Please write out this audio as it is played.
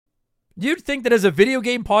You'd think that as a video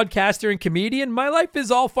game podcaster and comedian, my life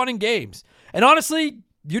is all fun and games. And honestly,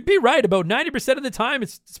 you'd be right. About 90% of the time,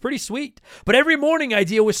 it's pretty sweet. But every morning I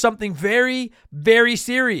deal with something very, very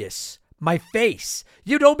serious. My face.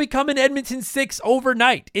 You don't become an Edmonton Six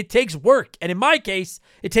overnight. It takes work. And in my case,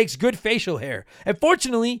 it takes good facial hair. And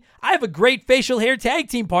fortunately, I have a great facial hair tag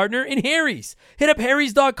team partner in Harry's. Hit up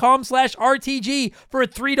harrys.com/RTG for a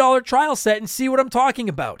 $3 trial set and see what I'm talking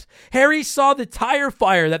about. Harry's saw the tire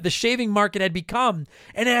fire that the shaving market had become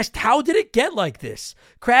and asked, how did it get like this?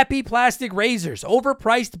 Crappy plastic razors,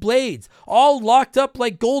 overpriced blades, all locked up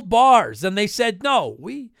like gold bars. And they said, no,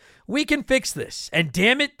 we can fix this. And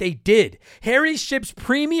damn it, they did. Harry's ships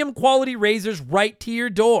premium quality razors right to your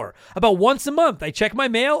door. About once a month, I check my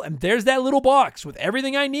mail, and there's that little box with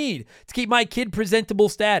everything I need to keep my kid presentable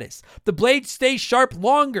status. The blades stay sharp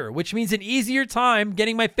longer, which means an easier time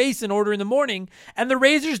getting my face in order in the morning, and the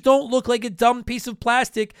razors don't look like a dumb piece of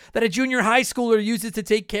plastic that a junior high schooler uses to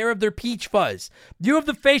take care of their peach fuzz. You have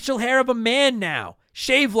the facial hair of a man now.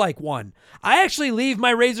 Shave like one. I actually leave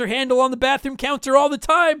my razor handle on the bathroom counter all the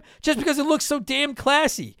time just because it looks so damn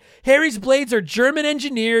classy. Harry's blades are German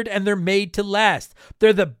engineered and they're made to last.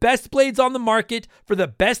 They're the best blades on the market for the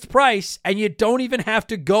best price, and you don't even have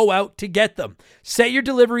to go out to get them. Set your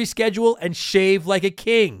delivery schedule and shave like a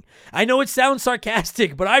king. I know it sounds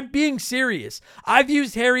sarcastic, but I'm being serious. I've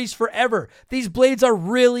used Harry's forever. These blades are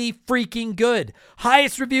really freaking good.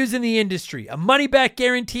 Highest reviews in the industry, a money-back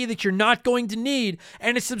guarantee that you're not going to need,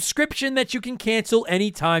 and a subscription that you can cancel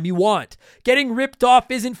anytime you want. Getting ripped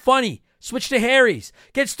off isn't funny. Switch to Harry's.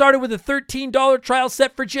 Get started with a $13 trial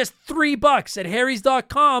set for just $3 at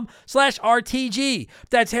harrys.com/RTG.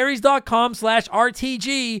 That's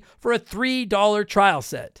harrys.com/RTG for a $3 trial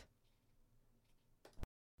set.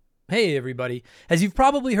 Hey everybody, as you've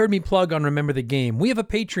probably heard me plug on Remember the Game, we have a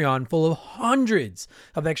Patreon full of hundreds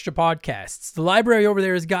of extra podcasts. The library over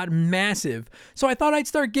there has gotten massive, so I thought I'd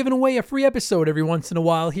start giving away a free episode every once in a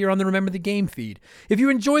while here on the Remember the Game feed. If you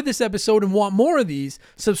enjoyed this episode and want more of these,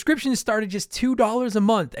 subscriptions start at just $2 a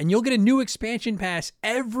month, and you'll get a new expansion pass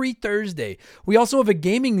every Thursday. We also have a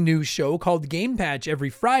gaming news show called Game Patch every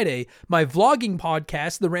Friday, my vlogging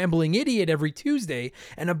podcast, The Rambling Idiot, every Tuesday,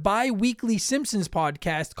 and a bi-weekly Simpsons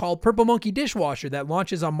podcast called Purple Monkey Dishwasher that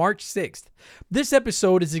launches on March 6th. This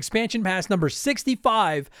episode is expansion pass number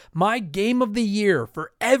 65, my game of the year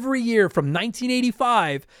for every year from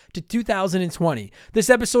 1985 to 2020.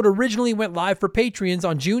 This episode originally went live for Patreons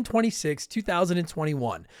on June 26,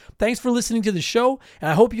 2021. Thanks for listening to the show,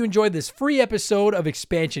 and I hope you enjoyed this free episode of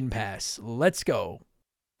Expansion Pass. Let's go.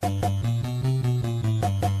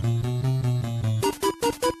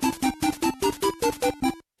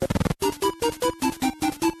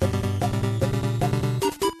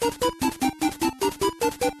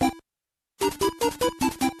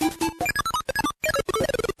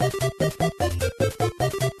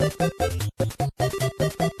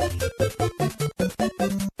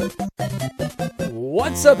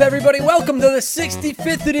 What's up, everybody? Welcome to the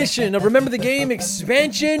 65th edition of Remember the Game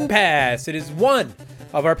Expansion Pass. It is one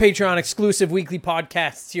of our Patreon exclusive weekly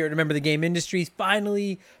podcasts here at Remember the Game Industries.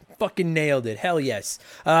 Finally fucking nailed it. Hell yes.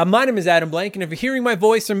 My name is Adam Blank, and if you're hearing my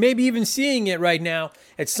voice or maybe even seeing it right now,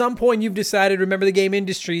 at some point you've decided Remember the Game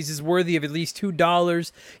Industries is worthy of at least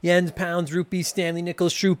 $2, yens, pounds, rupees, Stanley,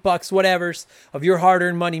 nickels, shroot, bucks, whatevers, of your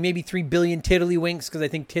hard-earned money, maybe 3 billion tiddlywinks, because I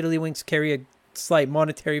think tiddlywinks carry a slight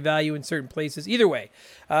monetary value in certain places. Either way,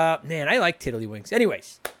 man, I like tiddlywinks.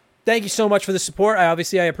 Anyways, thank you so much for the support. I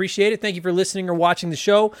appreciate it. Thank you for listening or watching the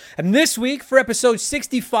show. And this week, for episode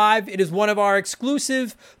 65, it is one of our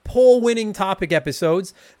exclusive poll-winning topic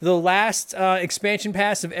episodes. The last expansion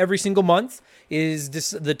pass of every single month is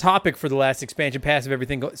the topic for the last expansion pass of every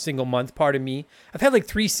single month. Pardon me. I've had like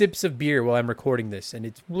 3 sips of beer while I'm recording this, and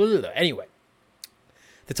it's... Anyway.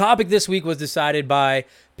 The topic this week was decided by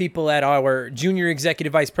people at our junior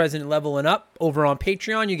executive vice president level and up over on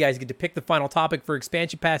Patreon. You guys get to pick the final topic for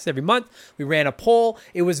Expansion Pass every month. We ran a poll.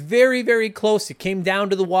 It was very, very close. It came down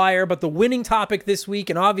to the wire, but the winning topic this week,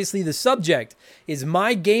 and obviously the subject, is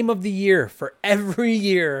my game of the year for every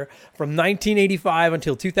year from 1985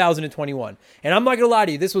 until 2021. And I'm not going to lie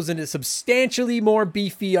to you, this was a substantially more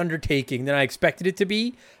beefy undertaking than I expected it to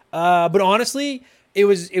be. But honestly, it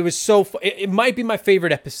was so it might be my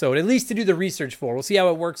favorite episode, at least to do the research for. We'll see how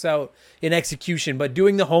it works out in execution, but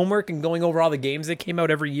doing the homework and going over all the games that came out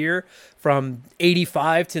every year from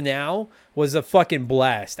 85 to now was a fucking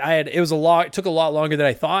blast. It took a lot longer than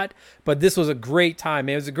I thought, but this was a great time.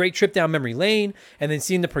 It was a great trip down memory lane, and then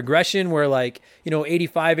seeing the progression where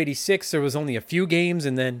 85, 86, there was only a few games,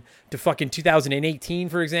 and then to fucking 2018,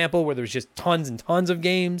 for example, where there was just tons and tons of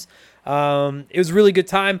games. It was a really good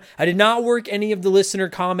time. I did not work any of the listener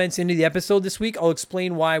comments into the episode this week. I'll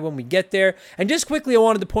explain why when we get there. And just quickly, I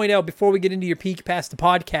wanted to point out before we get into your peek past the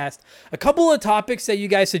podcast, a couple of topics that you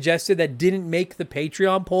guys suggested that didn't make the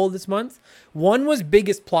Patreon poll this month. One was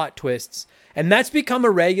biggest plot twists, and that's become a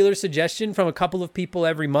regular suggestion from a couple of people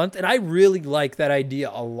every month, and I really like that idea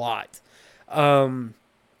a lot.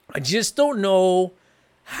 I just don't know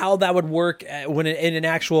how that would work when in an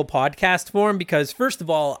actual podcast form, because first of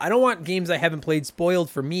all, I don't want games I haven't played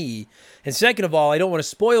spoiled for me, and second of all, I don't want to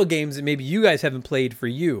spoil games that maybe you guys haven't played for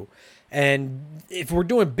you. And if we're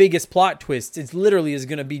doing biggest plot twists, it literally is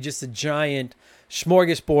going to be just a giant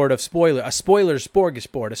smorgasbord of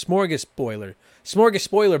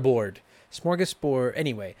smorgasbord.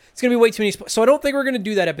 Anyway, it's going to be way too many. So I don't think we're going to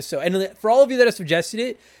do that episode. And for all of you that have suggested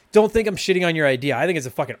it, don't think I'm shitting on your idea. I think it's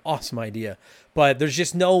a fucking awesome idea. But there's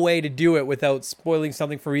just no way to do it without spoiling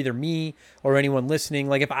something for either me or anyone listening.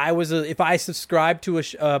 Like if I subscribed to a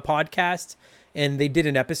podcast and they did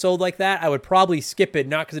an episode like that, I would probably skip it,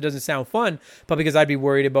 not because it doesn't sound fun, but because I'd be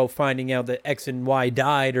worried about finding out that X and Y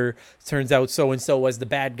died, or turns out so-and-so was the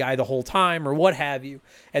bad guy the whole time, or what have you.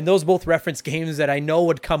 And those both reference games that I know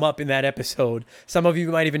would come up in that episode. Some of you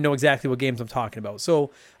might even know exactly what games I'm talking about.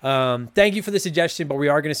 So thank you for the suggestion, but we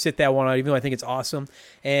are going to sit that one out, even though I think it's awesome.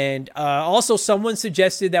 And also someone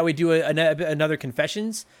suggested that we do another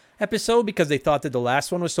Confessions episode because they thought that the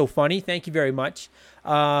last one was so funny. Thank you very much.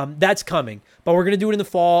 That's coming, but we're going to do it in the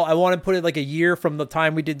fall. I want to put it like a year from the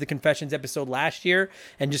time we did the Confessions episode last year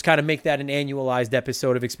and just kind of make that an annualized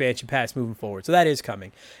episode of Expansion Pass moving forward. So that is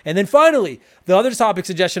coming. And then finally, the other topic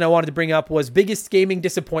suggestion I wanted to bring up was biggest gaming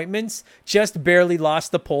disappointments. Just barely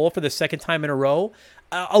lost the poll for the second time in a row.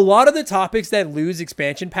 A lot of the topics that lose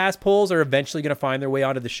Expansion Pass polls are eventually going to find their way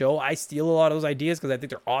onto the show. I steal a lot of those ideas because I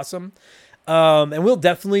think they're awesome. And we'll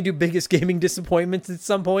definitely do biggest gaming disappointments at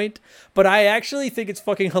some point. But I actually think it's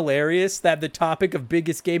fucking hilarious that the topic of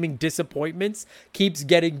biggest gaming disappointments keeps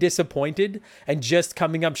getting disappointed and just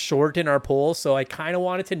coming up short in our poll. So I kind of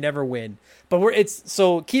want it to never win. But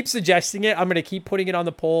so keep suggesting it. I'm going to keep putting it on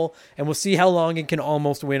the poll, and we'll see how long it can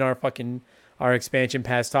almost win our Expansion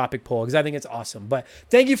Pass topic poll, because I think it's awesome. But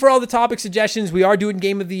thank you for all the topic suggestions. We are doing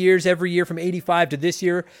Game of the Years every year from 85 to this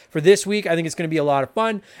year. For this week, I think it's going to be a lot of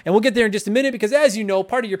fun. And we'll get there in just a minute because, as you know,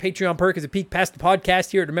 part of your Patreon perk is a peek past the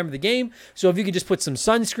podcast here to Remember the Game. So if you could just put some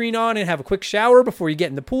sunscreen on and have a quick shower before you get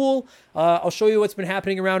in the pool, I'll show you what's been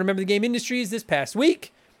happening around Remember the Game Industries this past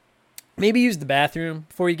week. Maybe use the bathroom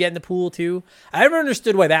before you get in the pool, too. I never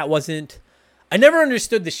understood why that wasn't. I never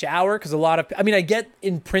understood the shower because I get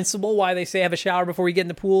in principle why they say have a shower before you get in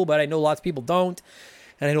the pool, but I know lots of people don't.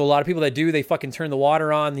 And I know a lot of people that do, they fucking turn the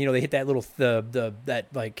water on. You know, they hit that little, that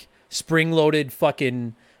like spring loaded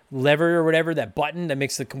fucking lever or whatever, that button that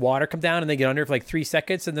makes the water come down, and they get under for like 3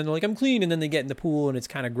 seconds and then they're like, I'm clean. And then they get in the pool and it's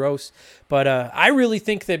kind of gross. But I really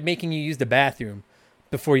think that making you use the bathroom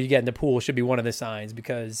before you get in the pool should be one of the signs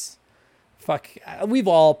because we've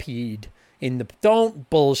all peed. Don't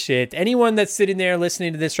bullshit. Anyone that's sitting there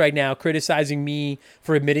listening to this right now criticizing me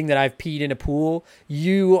for admitting that I've peed in a pool,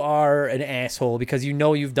 you are an asshole because you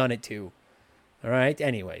know you've done it too. All right?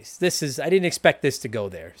 Anyways, I didn't expect this to go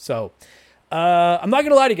there. So, I'm not going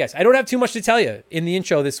to lie to you guys. I don't have too much to tell you in the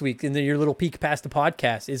intro this week, your little peek past the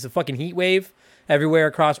podcast. Is a fucking heat wave everywhere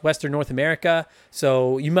across Western North America.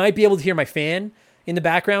 So, you might be able to hear my fan in the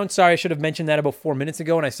background. Sorry, I should have mentioned that about 4 minutes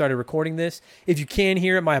ago when I started recording this. If you can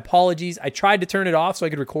hear it, my apologies. I tried to turn it off so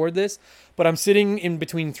I could record this, but I'm sitting in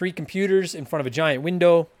between 3 computers in front of a giant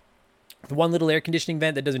window, the one little air conditioning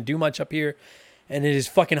vent that doesn't do much up here, and it is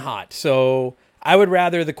fucking hot. So I would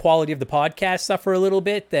rather the quality of the podcast suffer a little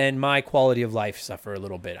bit than my quality of life suffer a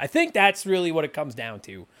little bit. I think that's really what it comes down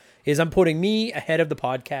to, is I'm putting me ahead of the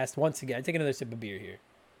podcast. Once again, I take another sip of beer here.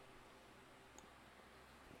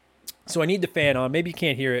 So I need the fan on. Maybe you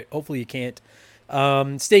can't hear it. Hopefully you can't.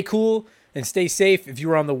 Stay cool and stay safe if you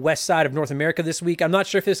were on the west side of North America this week. I'm not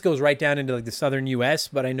sure if this goes right down into like the southern U.S.,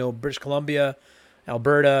 but I know British Columbia,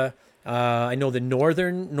 Alberta. I know the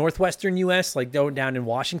northwestern U.S., like down in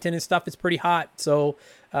Washington and stuff, it's pretty hot. So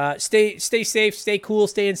stay safe, stay cool,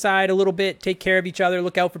 stay inside a little bit, take care of each other,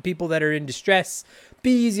 look out for people that are in distress.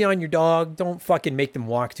 Be easy on your dog. Don't fucking make them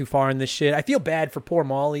walk too far in this shit. I feel bad for poor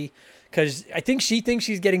Molly, because I think she thinks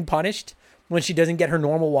she's getting punished when she doesn't get her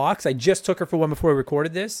normal walks. I just took her for one before we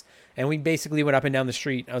recorded this, and we basically went up and down the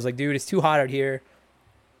street. I was like, dude, it's too hot out here.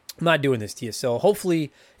 I'm not doing this to you. So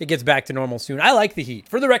hopefully it gets back to normal soon. I like the heat.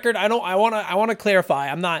 For the record, I want to clarify.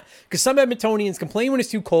 I'm not, because some Edmontonians complain when it's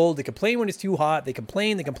too cold. They complain when it's too hot. They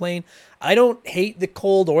complain. I don't hate the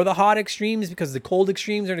cold or the hot extremes, because the cold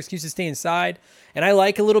extremes are an excuse to stay inside. And I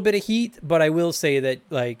like a little bit of heat, but I will say that,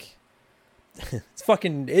 like,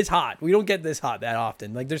 it's hot. We don't get this hot that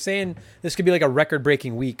often. Like, they're saying this could be like a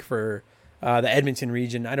record-breaking week for the Edmonton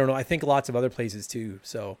region. I don't know. I think lots of other places too.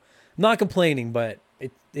 So I'm not complaining, but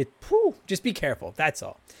just be careful. That's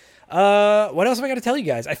all. What else have I got to tell you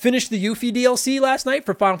guys? I finished the Yuffie DLC last night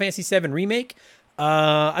for Final Fantasy VII Remake.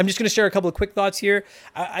 I'm just going to share a couple of quick thoughts here.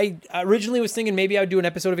 I originally was thinking maybe I would do an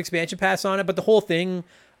episode of Expansion Pass on it, but the whole thing,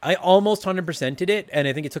 I almost 100%ed it, and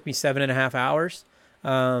I think it took me 7.5 hours.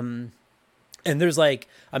 And there's like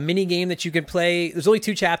a mini game that you can play. There's only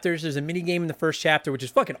 2 chapters. There's a mini game in the first chapter, which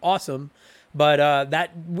is fucking awesome. But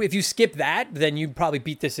that, if you skip that, then you'd probably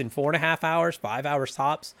beat this in 4.5 hours, 5 hours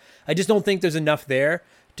tops. I just don't think there's enough there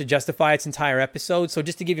to justify its entire episode. So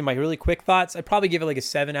just to give you my really quick thoughts, I'd probably give it like a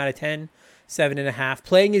 7 out of 10, 7.5.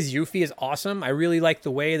 Playing as Yuffie is awesome. I really like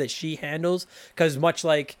the way that she handles, because much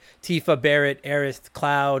like Tifa, Barrett, Aerith,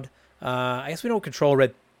 Cloud, I guess we don't control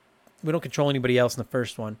anybody else in the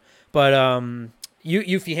first one, but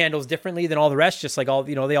Yuffie handles differently than all the rest, just like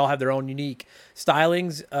they all have their own unique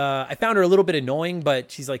stylings. I found her a little bit annoying, but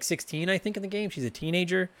she's like 16, I think, in the game. She's a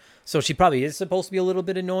teenager, so she probably is supposed to be a little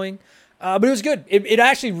bit annoying. But it was good. It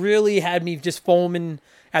actually really had me just foaming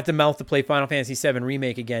at the mouth to play Final Fantasy VII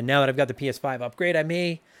Remake again. Now that I've got the PS5 upgrade,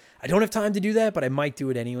 I don't have time to do that, but I might do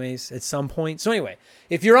it anyways at some point. So anyway,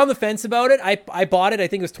 if you're on the fence about it, I bought it. I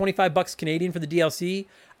think it was $25 Canadian for the DLC.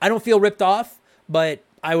 I don't feel ripped off, but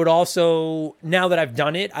I would also, now that I've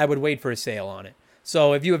done it, I would wait for a sale on it.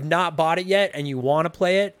 So if you have not bought it yet and you want to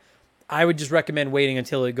play it, I would just recommend waiting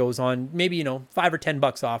until it goes on, maybe, $5 or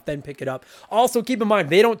 $10 off, then pick it up. Also, keep in mind,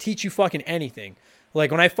 they don't teach you fucking anything.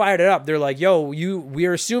 Like, when I fired it up, they're like, yo,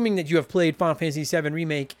 we're assuming that you have played Final Fantasy VII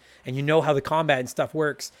Remake and you know how the combat and stuff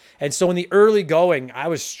works. And so in the early going, I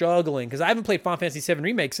was struggling, because I haven't played Final Fantasy VII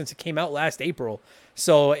Remake since it came out last April.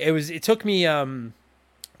 So it took me a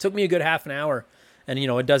good half an hour and,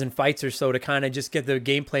 a dozen fights or so to kind of just get the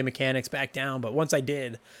gameplay mechanics back down. But once I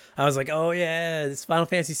did, I was like, oh yeah, this Final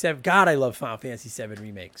Fantasy VII. God, I love Final Fantasy VII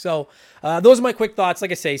Remake. So those are my quick thoughts.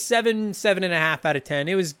 Like I say, 7.5 out of 10.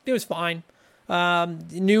 It was fine.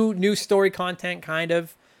 New story content, kind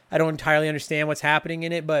of. I don't entirely understand what's happening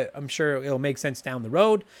in it, but I'm sure it'll make sense down the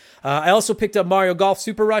road. I also picked up Mario Golf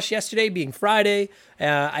Super Rush yesterday, being Friday.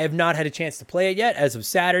 I have not had a chance to play it yet as of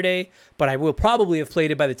Saturday, but I will probably have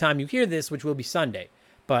played it by the time you hear this, which will be Sunday.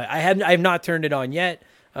 But I have not turned it on yet.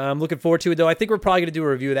 I'm looking forward to it, though. I think we're probably going to do a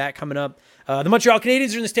review of that coming up. The Montreal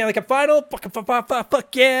Canadiens are in the Stanley Cup Final.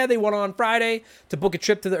 Fuck yeah. They won on Friday to book a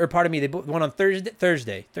trip to they won on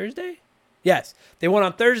Thursday. Thursday? Yes, they won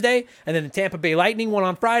on Thursday, and then the Tampa Bay Lightning won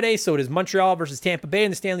on Friday, so it is Montreal versus Tampa Bay in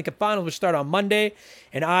the Stanley Cup Finals, which start on Monday,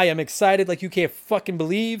 and I am excited like you can't fucking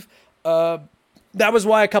believe. That was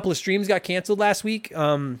why a couple of streams got canceled last week.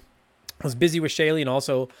 I was busy with Shaylee, and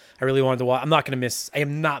also I really wanted to watch. I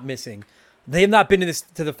am not missing. They have not been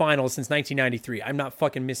to the finals since 1993. I'm not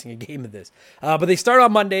fucking missing a game of this. But they start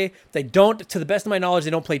on Monday. They don't, to the best of my knowledge, they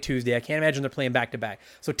don't play Tuesday. I can't imagine they're playing back-to-back.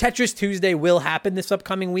 So Tetris Tuesday will happen this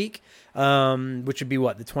upcoming week, which would be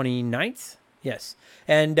what, the 29th? Yes.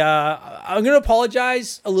 And I'm going to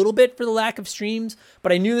apologize a little bit for the lack of streams,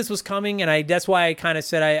 but I knew this was coming, and that's why I kind of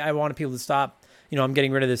said I wanted people to stop. I'm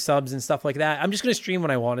getting rid of the subs and stuff like that. I'm just going to stream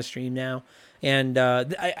when I want to stream now. And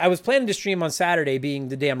I was planning to stream on Saturday, being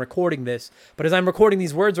the day I'm recording this. But as I'm recording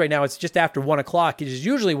these words right now, it's just after 1 o'clock. It is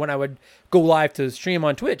usually when I would go live to stream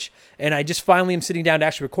on Twitch. And I just finally am sitting down to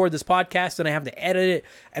actually record this podcast, and I have to edit it.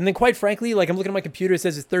 And then quite frankly, like, I'm looking at my computer, it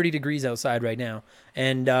says it's 30 degrees outside right now,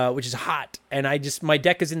 and which is hot. And my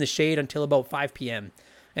deck is in the shade until about 5 p.m.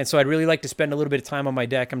 And so I'd really like to spend a little bit of time on my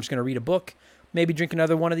deck. I'm just going to read a book, maybe drink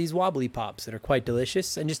another one of these wobbly pops that are quite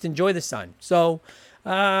delicious, and just enjoy the sun. So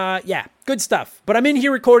yeah, good stuff. But I'm in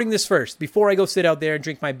here recording this first before I go sit out there and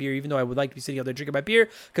drink my beer, even though I would like to be sitting out there drinking my beer,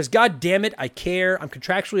 because god damn it, I care. I'm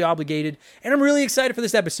contractually obligated, and I'm really excited for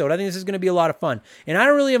this episode. I think this is going to be a lot of fun. And I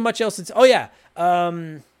don't really have much else to oh yeah,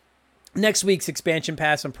 next week's expansion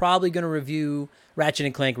pass, I'm probably going to review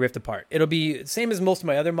Ratchet & Clank Rift Apart. It'll be the same as most of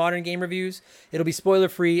my other modern game reviews. It'll be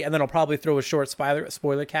spoiler-free, and then I'll probably throw a short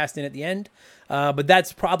spoiler cast in at the end. But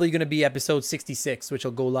that's probably going to be episode 66, which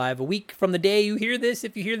will go live a week from the day you hear this.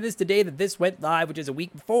 If you hear this the day that this went live, which is a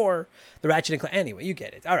week before the Ratchet & Clank. Anyway, you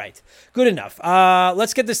get it. All right. Good enough.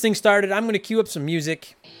 Let's get this thing started. I'm going to cue up some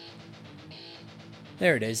music.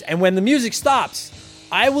 There it is. And when the music stops,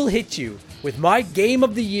 I will hit you with my game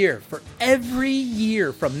of the year for every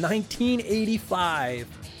year from 1985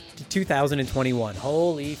 to 2021.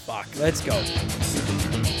 Holy fuck. Let's go.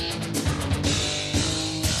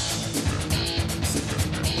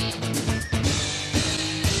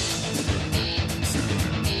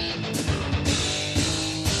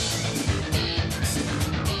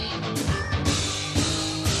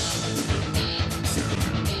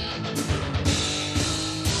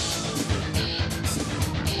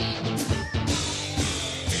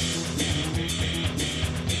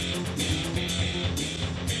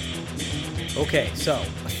 Okay, so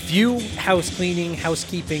a few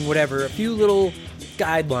housekeeping, whatever, a few little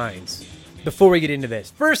guidelines before we get into this.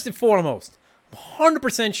 First and foremost, I'm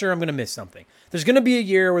 100% sure I'm going to miss something. There's going to be a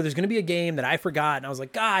year where there's going to be a game that I forgot, and I was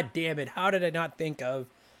like, God damn it, how did I not think of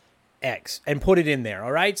X and put it in there,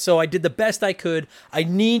 all right? So I did the best I could. I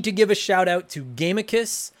need to give a shout out to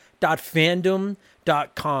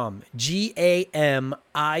gamicus.fandom.com,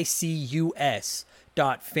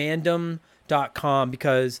 GAMICUS.fandom.com,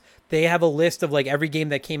 because they have a list of like every game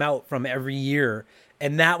that came out from every year,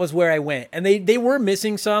 and that was where I went. And they were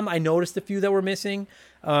missing some. I noticed a few that were missing,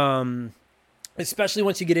 especially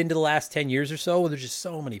once you get into the last 10 years or so, where there's just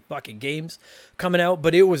so many fucking games coming out.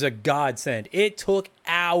 But it was a godsend. It took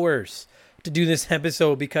hours to do this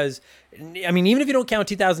episode because, I mean, even if you don't count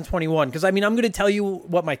 2021, because I mean, I'm going to tell you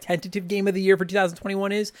what my tentative game of the year for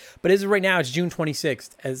 2021 is, but as of right now, it's June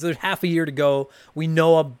 26th. As there's half a year to go, we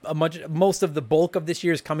know most of the bulk of this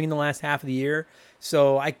year is coming in the last half of the year,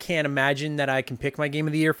 so I can't imagine that I can pick my game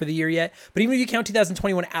of the year for the year yet. But even if you count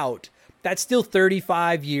 2021 out, that's still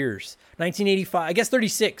 35 years. 1985, I guess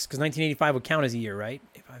 36, because 1985 would count as a year, right?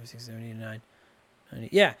 8, 5, 6, 7, 8, 9.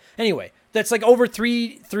 Yeah. Anyway, that's like over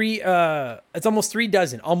it's almost 3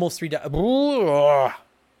 dozen. Almost 3 dozen.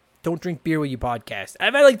 Don't drink beer while you podcast.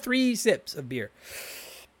 I've had like 3 sips of beer.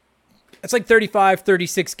 It's like 35,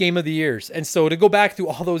 36 game of the years. And so to go back through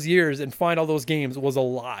all those years and find all those games was a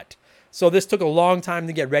lot. So this took a long time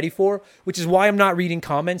to get ready for, which is why I'm not reading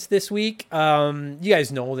comments this week. You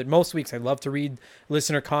guys know that most weeks I love to read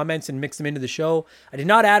listener comments and mix them into the show. I did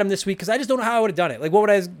not add them this week because I just don't know how I would have done it. Like, what would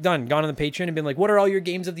I have done? Gone on the Patreon and been like, what are all your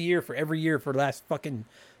games of the year for every year for the last fucking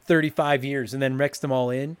 35 years? And then mixed them all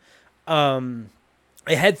in. I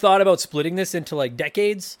had thought about splitting this into like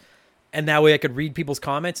decades, and that way I could read people's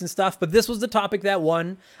comments and stuff. But this was the topic that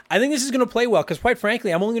won. I think this is going to play well because, quite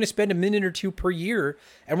frankly, I'm only going to spend a minute or two per year,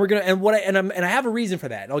 and we're gonna I have a reason for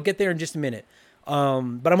that. I'll get there in just a minute. But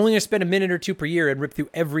I'm only going to spend a minute or two per year and rip through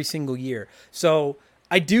every single year. So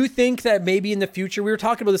I do think that maybe in the future, we were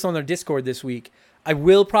talking about this on our Discord this week, I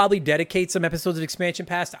will probably dedicate some episodes of Expansion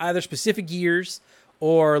Pass to either specific years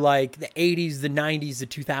or like the 80s, the 90s, the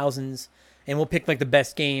 2000s. And we'll pick like the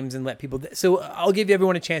best games and let people. So I'll give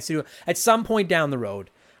everyone a chance to do it at some point down the road.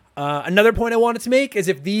 Another point I wanted to make is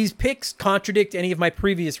if these picks contradict any of my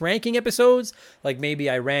previous ranking episodes, like maybe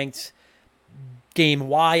I ranked Game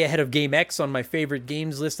Y ahead of Game X on my favorite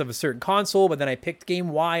games list of a certain console, but then I picked Game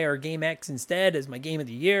Y or Game X instead as my game of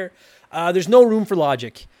the year. There's no room for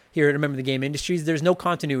logic here at Remember the Game Industries. There's no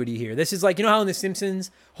continuity here. This is like, you know how in The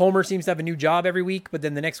Simpsons, Homer seems to have a new job every week, but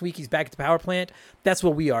then the next week he's back at the power plant? That's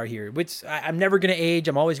what we are here, which I'm never going to age.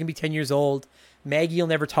 I'm always going to be 10 years old. Maggie will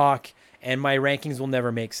never talk, and my rankings will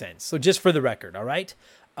never make sense. So just for the record, all right?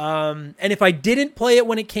 And if I didn't play it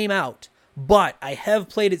when it came out, but I have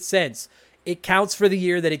played it since, it counts for the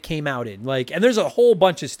year that it came out in. Like, and there's a whole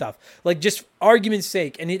bunch of stuff. Like, just argument's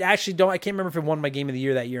sake, and it actually I can't remember if it won my game of the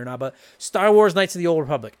year that year or not, but Star Wars Knights of the Old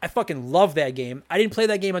Republic. I fucking love that game. I didn't play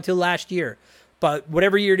that game until last year. But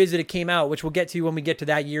whatever year it is that it came out, which we'll get to when we get to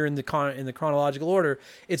that year in the chronological order,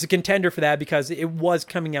 it's a contender for that because it was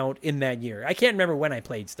coming out in that year. I can't remember when I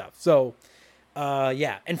played stuff. So,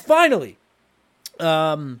 yeah. And finally,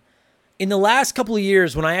 in the last couple of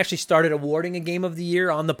years, when I actually started awarding a game of the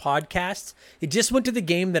year on the podcast, it just went to the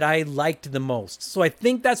game that I liked the most. So I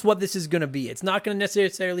think that's what this is going to be. It's not going to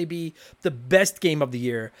necessarily be the best game of the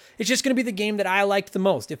year. It's just going to be the game that I liked the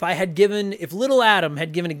most. If Little Adam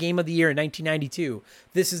had given a game of the year in 1992,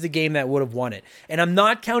 this is the game that would have won it. And I'm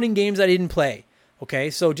not counting games I didn't play.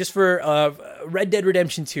 Okay, so just for Red Dead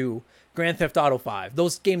Redemption 2, Grand Theft Auto 5,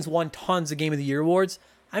 those games won tons of Game of the Year awards.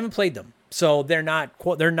 I haven't played them, so they're not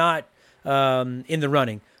in the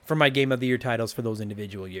running for my Game of the Year titles for those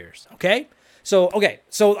individual years. Okay, so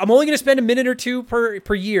I'm only going to spend a minute or two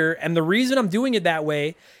per year, and the reason I'm doing it that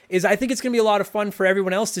way is I think it's going to be a lot of fun for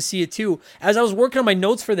everyone else to see it too. As I was working on my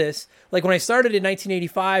notes for this, like when I started in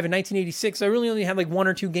 1985 and 1986, I really only had like 1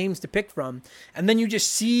 or 2 games to pick from. And then you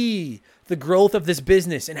just see the growth of this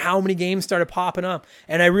business and how many games started popping up.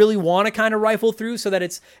 And I really want to kind of rifle through so that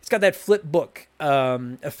it's got that flip book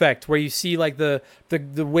effect where you see like the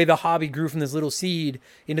way the hobby grew from this little seed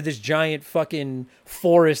into this giant fucking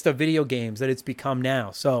forest of video games that it's become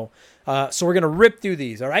now. So we're going to rip through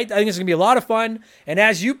these, all right? I think it's going to be a lot of fun. And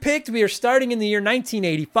as you picked, we are starting in the year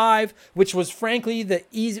 1985, which was frankly the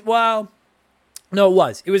easy, well, no,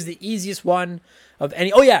 it was the easiest one of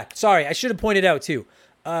any. Oh yeah, sorry, I should have pointed out too.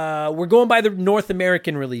 We're going by the North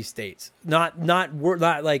American release dates, not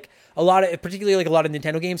like a lot of, particularly like a lot of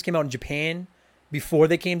Nintendo games came out in Japan before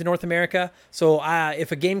they came to North America. So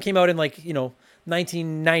if a game came out in like,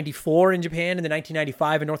 1994 in Japan and then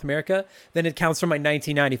 1995 in North America, then it counts for my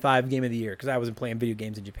 1995 game of the year because I wasn't playing video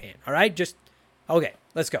games in Japan. All right, okay,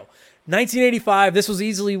 let's go. 1985. This was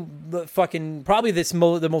easily probably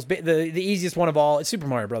the easiest one of all. It's Super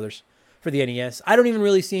Mario Brothers for the NES. I don't even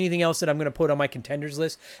really see anything else that I'm going to put on my contenders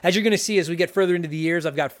list. As you're going to see as we get further into the years,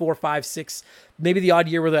 I've got 4, 5, 6, maybe the odd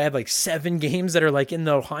year where I have like 7 games that are like in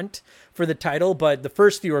the hunt for the title, but the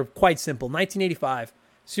first few are quite simple. 1985,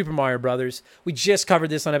 Super Mario Brothers. We just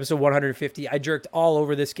covered this on episode 150. I jerked all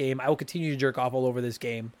over this game. I will continue to jerk off all over this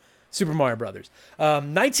game. Super Mario Brothers.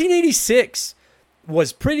 1986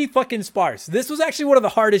 was pretty fucking sparse. This was actually one of the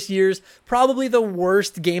hardest years, probably the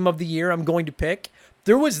worst game of the year I'm going to pick.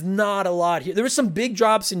 There was not a lot here. There was some big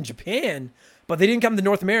drops in Japan, but they didn't come to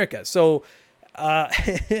North America. So,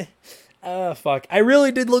 fuck. I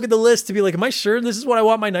really did look at the list to be like, am I sure this is what I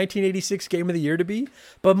want my 1986 game of the year to be?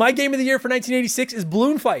 But my game of the year for 1986 is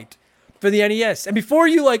Balloon Fight for the NES. And before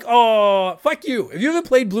you like, oh, fuck you. If you haven't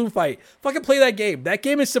played Balloon Fight, fucking play that game. That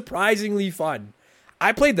game is surprisingly fun.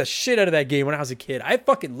 I played the shit out of that game when I was a kid. I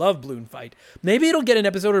fucking love Balloon Fight. Maybe it'll get an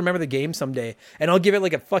episode of Remember the Game someday, and I'll give it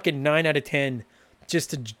like a fucking 9 out of 10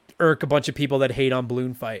 just to irk a bunch of people that hate on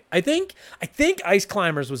Balloon Fight. I think Ice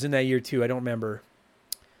Climbers was in that year too. I don't remember.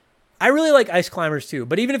 I really like Ice Climbers too,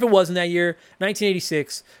 but even if it wasn't that year,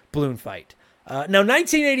 1986, Balloon Fight. Now,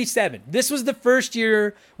 1987, this was the first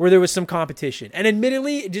year where there was some competition. And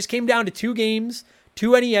admittedly, it just came down to 2 games,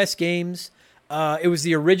 2 NES games. It was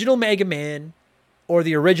the original Mega Man or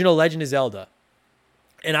the original Legend of Zelda.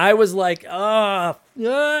 And I was like, fuck.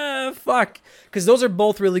 Because those are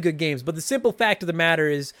both really good games. But the simple fact of the matter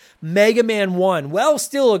is Mega Man 1, while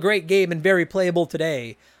still a great game and very playable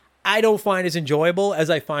today, I don't find as enjoyable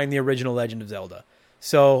as I find the original Legend of Zelda.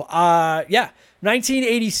 So,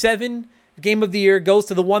 1987 Game of the Year goes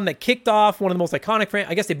to the one that kicked off one of the most iconic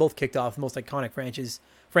I guess they both kicked off the most iconic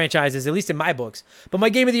franchises, at least in my books. But my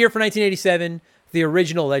Game of the Year for 1987, the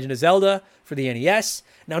original Legend of Zelda for the NES.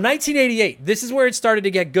 Now, 1988, this is where it started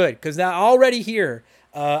to get good, because now already here,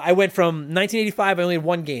 I went from 1985, I only had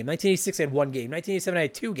 1 game. 1986, I had 1 game. 1987, I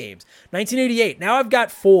had 2 games. 1988, now I've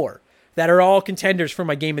got 4 that are all contenders for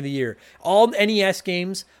my Game of the Year. All NES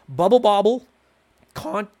games, Bubble Bobble,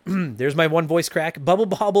 there's my one voice crack, Bubble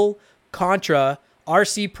Bobble, Contra,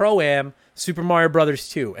 RC Pro-Am, Super Mario Brothers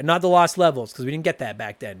 2, and not the Lost Levels, because we didn't get that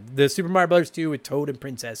back then. The Super Mario Brothers 2 with Toad and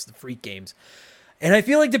Princess, the Freak games. And I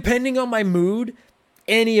feel like depending on my mood,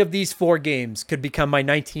 any of these 4 games could become my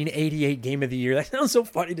 1988 Game of the Year. That sounds so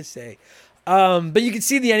funny to say. But you can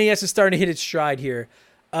see the NES is starting to hit its stride here.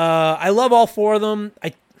 I love all 4 of them.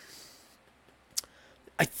 I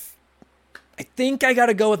think I got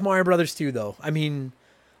to go with Mario Brothers 2, though. I mean,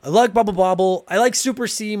 I like Bubble Bobble. I like Super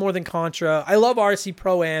C more than Contra. I love RC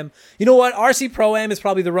Pro-Am. You know what? RC Pro-Am is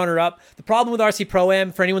probably the runner-up. The problem with RC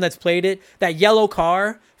Pro-Am, for anyone that's played it, that yellow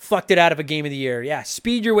car fucked it out of a Game of the Year. Yeah,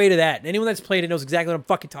 speed your way to that. And anyone that's played it knows exactly what I'm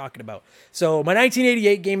fucking talking about. So my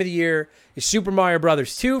 1988 Game of the Year is Super Mario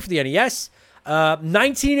Brothers 2 for the NES.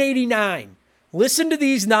 1989. Listen to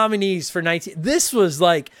these nominees for 19. This was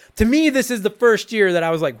like, to me, this is the first year that I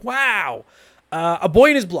was like, wow. A Boy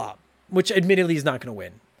and His Blob, which admittedly is not going to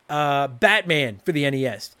win. Batman for the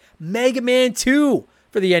NES. Mega Man 2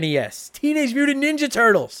 for the NES. Teenage Mutant Ninja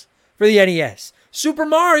Turtles for the NES. Super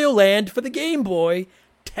Mario Land for the Game Boy.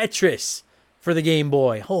 Tetris for the Game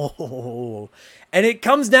Boy. Oh. And it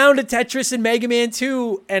comes down to Tetris and Mega Man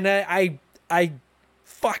 2, and I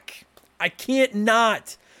can't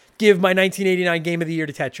not give my 1989 Game of the Year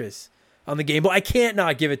to Tetris on the Game Boy. I can't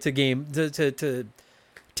not give it to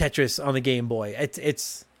Tetris on the Game Boy.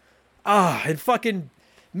 And fucking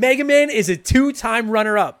Mega Man is a 2-time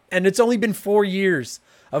runner-up, and it's only been 4 years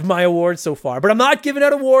of my awards so far. But I'm not giving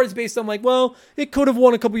out awards based on like, well, it could have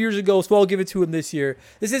won a couple years ago, so I'll give it to him this year.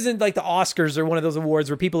 This isn't like the Oscars or one of those awards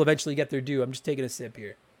where people eventually get their due. I'm just taking a sip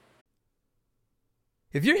here.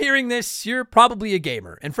 If you're hearing this, you're probably a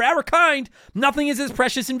gamer. And for our kind, nothing is as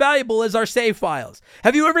precious and valuable as our save files.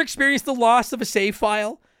 Have you ever experienced the loss of a save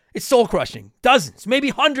file? It's soul-crushing. Dozens, maybe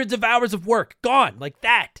hundreds of hours of work gone like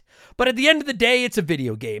that. But at the end of the day, it's a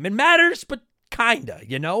video game. It matters, but kinda,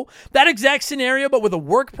 you know? That exact scenario, but with a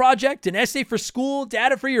work project, an essay for school,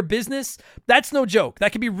 data for your business, that's no joke.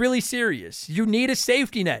 That can be really serious. You need a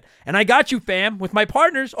safety net. And I got you, fam, with my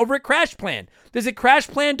partners over at CrashPlan. Visit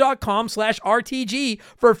crashplan.com/RTG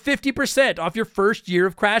for 50% off your first year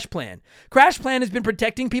of CrashPlan. CrashPlan has been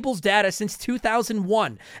protecting people's data since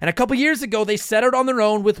 2001. And a couple years ago, they set out on their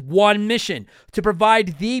own with one mission: to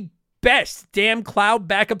provide the best damn cloud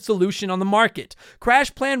backup solution on the market.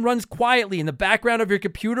 CrashPlan runs quietly in the background of your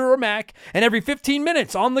computer or Mac, and every 15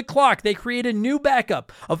 minutes on the clock, they create a new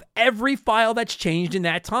backup of every file that's changed in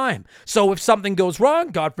that time. So if something goes wrong,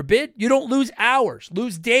 God forbid, you don't lose hours,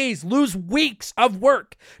 lose days, lose weeks of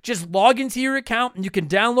work. Just log into your account and you can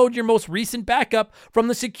download your most recent backup from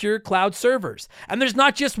the secure cloud servers. And there's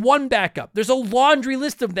not just one backup. There's a laundry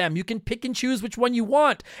list of them. You can pick and choose which one you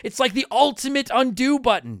want. It's like the ultimate undo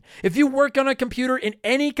button. If you work on a computer in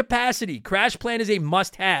any capacity, CrashPlan is a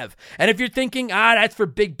must-have. And if you're thinking, that's for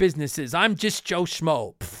big businesses, I'm just Joe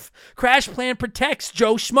Schmo. CrashPlan protects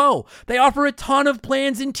Joe Schmo. They offer a ton of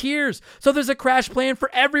plans and tiers. So there's a CrashPlan for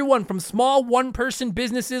everyone, from small one-person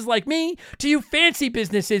businesses like me to you fancy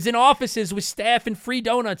businesses in offices with staff and free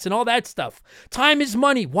donuts and all that stuff. Time is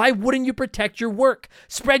money. Why wouldn't you protect your work?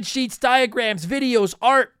 Spreadsheets, diagrams, videos,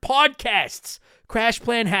 art, podcasts.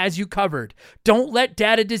 CrashPlan has you covered. Don't let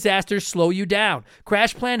data disasters slow you down.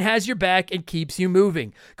 CrashPlan has your back and keeps you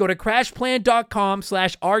moving. Go to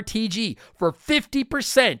crashplan.com/RTG for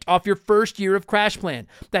 50% off your first year of CrashPlan.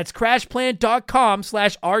 That's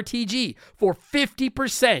crashplan.com/RTG for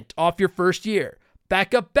 50% off your first year.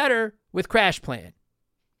 Back up better with CrashPlan.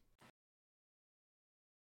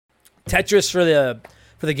 Tetris for the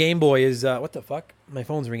Game Boy is what the fuck? My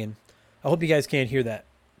phone's ringing. I hope you guys can't hear that.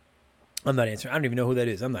 I'm not answering. I don't even know who that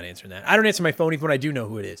is. I'm not answering that. I don't answer my phone even when I do know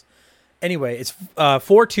who it is. Anyway, it's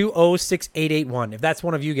 4206881. If that's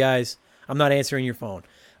one of you guys, I'm not answering your phone.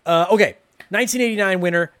 Okay, 1989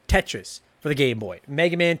 winner, Tetris for the Game Boy.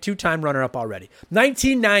 Mega Man, 2-time runner-up already.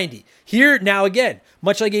 1990. Here, now again,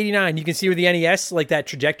 much like 89, you can see where the NES, like that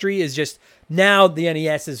trajectory is just, now the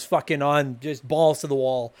NES is fucking on, just balls to the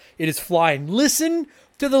wall. It is flying. Listen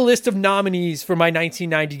to the list of nominees for my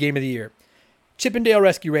 1990 Game of the Year. Chip 'n Dale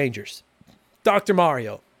Rescue Rangers, Dr.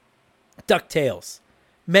 Mario, DuckTales,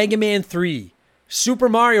 Mega Man 3, Super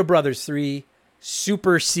Mario Brothers 3,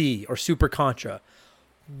 Super C or Super Contra.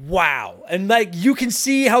 Wow. And like you can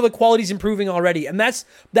see how the quality's improving already. And that's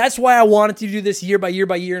why I wanted to do this year by year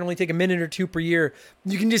by year and only take a minute or two per year.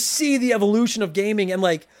 You can just see the evolution of gaming and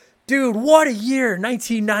like, dude, what a year,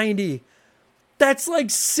 1990. That's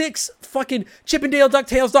like 6 fucking Chip 'n Dale,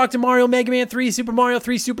 DuckTales, Dr. Mario, Mega Man 3, Super Mario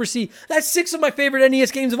 3, Super C. That's 6 of my favorite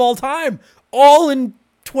NES games of all time. All in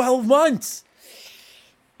 12 months.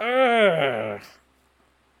 I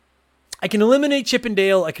can eliminate Chip 'n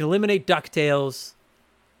Dale. I can eliminate DuckTales.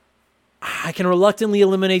 I can reluctantly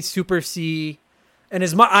eliminate Super C. And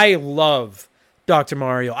I love Dr.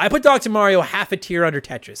 Mario. I put Dr. Mario half a tier under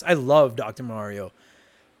Tetris. I love Dr. Mario.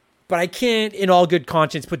 But I can't, in all good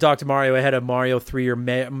conscience, put Dr. Mario ahead of Mario 3 or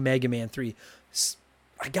Mega Man 3.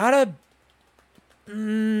 I gotta...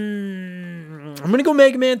 I'm gonna go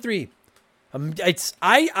Mega Man 3.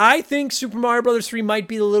 I think Super Mario Brothers 3 might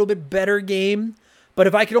be a little bit better game, but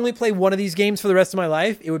if I could only play one of these games for the rest of my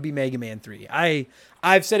life, it would be Mega Man 3.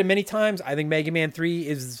 I've said it many times. I think Mega Man 3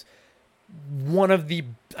 is one of the...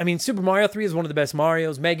 I mean, Super Mario 3 is one of the best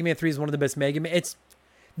Marios. Mega Man 3 is one of the best Mega Man...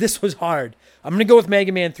 This was hard. I'm going to go with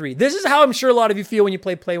Mega Man 3. This is how I'm sure a lot of you feel when you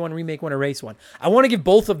play 1, Remake 1, Erase 1. I want to give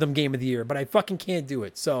both of them Game of the Year, but I fucking can't do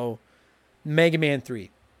it. So, Mega Man 3.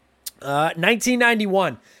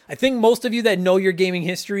 1991. I think most of you that know your gaming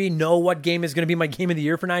history know what game is going to be my Game of the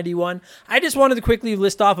Year for 91. I just wanted to quickly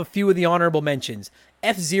list off a few of the honorable mentions.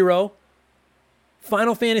 F-Zero,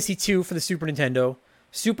 Final Fantasy 2 for the Super Nintendo,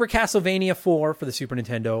 Super Castlevania 4 for the Super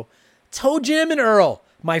Nintendo, Toe Jam and Earl.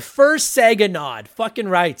 My first Sega nod, fucking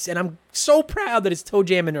rights. And I'm so proud that it's Toe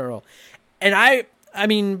Jam and Earl. And I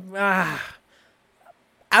mean, out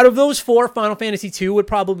of those 4, Final Fantasy 2 would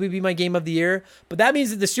probably be my Game of the Year. But that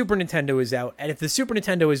means that the Super Nintendo is out. And if the Super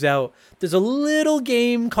Nintendo is out, there's a little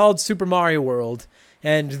game called Super Mario World.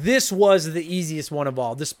 And this was the easiest one of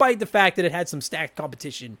all, despite the fact that it had some stacked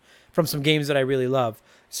competition from some games that I really love.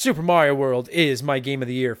 Super Mario World is my Game of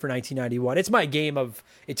the Year for 1991. It's my game of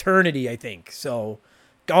eternity, I think. So...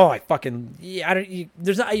 you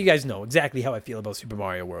guys know exactly how I feel about Super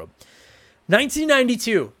Mario World.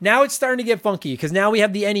 1992. Now it's starting to get funky because now we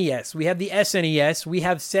have the NES, we have the SNES, we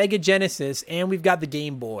have Sega Genesis, and we've got the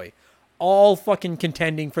Game Boy. All fucking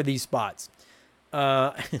contending for these spots.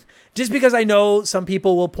 Just because I know some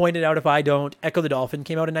people will point it out if I don't. Echo the Dolphin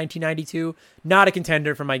came out in 1992. Not a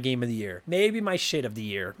contender for my Game of the Year. Maybe my shit of the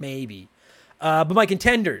year. Maybe. But my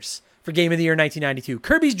contenders for Game of the Year 1992.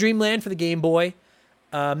 Kirby's Dream Land for the Game Boy.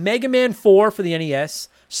 Mega Man 4 for the NES.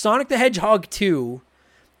 Sonic the Hedgehog 2.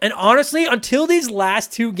 And honestly, until these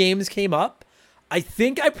last two games came up, I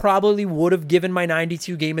think I probably would have given my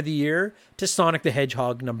 92 Game of the Year to Sonic the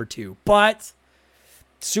Hedgehog number 2. But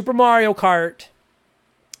Super Mario Kart,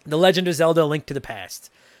 The Legend of Zelda: A Link to the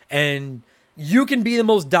Past. And you can be the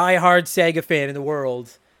most diehard Sega fan in the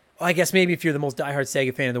world. Well, I guess maybe if you're the most diehard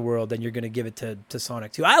Sega fan in the world, then you're going to give it to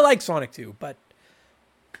Sonic 2. I like Sonic 2, but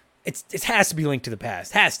it has to be Link to the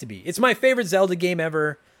Past. Has to be. It's my favorite Zelda game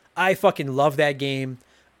ever. I fucking love that game.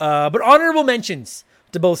 But honorable mentions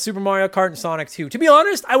to both Super Mario Kart and Sonic 2. To be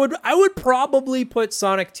honest, I would probably put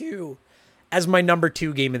Sonic 2 as my number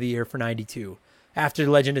 2 Game of the Year for 92 after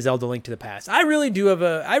The Legend of Zelda: Link to the Past. I really do have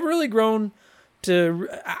I've really grown to,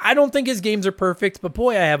 I don't think his games are perfect, but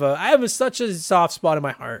boy, I have such a soft spot in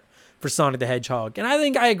my heart for Sonic the Hedgehog. And I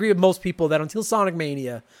think I agree with most people that until Sonic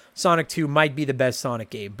Mania, Sonic 2 might be the best Sonic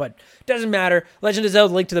game, but it doesn't matter. Legend of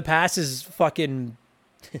Zelda: Link to the Past is fucking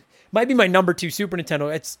might be my number 2 Super Nintendo.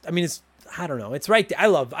 I don't know. It's right there. I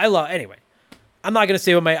love, anyway. I'm not going to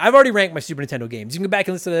say I've already ranked my Super Nintendo games. You can go back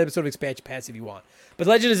and listen to the episode of Expansion Pass if you want. But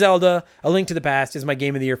Legend of Zelda: A Link to the Past is my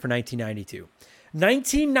Game of the Year for 1992.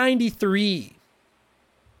 1993.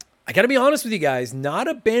 I got to be honest with you guys, not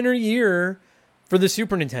a banner year for the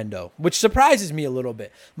Super Nintendo, which surprises me a little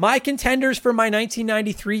bit. My contenders for my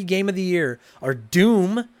 1993 Game of the Year are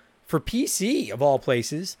Doom for PC, of all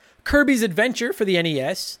places, Kirby's Adventure for the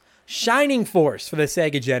NES, Shining Force for the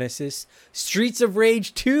Sega Genesis, Streets of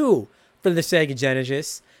Rage 2 for the Sega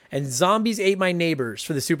Genesis, and Zombies Ate My Neighbors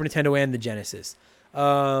for the Super Nintendo and the Genesis.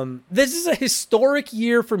 This is a historic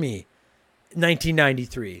year for me,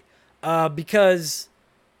 1993, because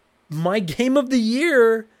my Game of the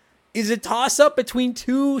Year is a toss-up between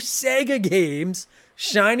two Sega games,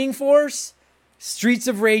 Shining Force, Streets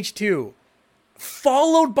of Rage 2,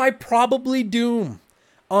 followed by probably Doom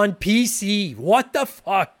on PC. What the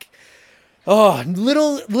fuck? Oh,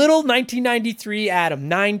 little 1993 Adam,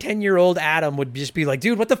 10-year-old Adam would just be like,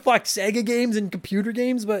 dude, what the fuck, Sega games and computer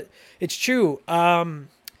games? But it's true.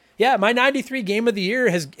 Yeah, my 93 Game of the Year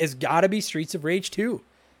has got to be Streets of Rage 2.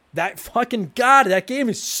 That fucking, God, that game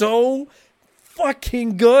is so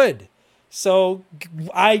fucking good. So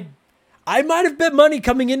I might have bet money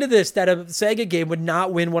coming into this that a Sega game would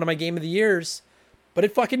not win one of my Game of the Years, but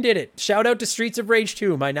it fucking did it. Shout out to Streets of Rage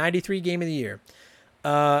 2, my 93 Game of the Year.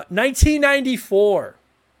 1994.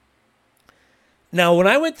 Now, when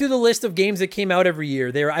I went through the list of games that came out every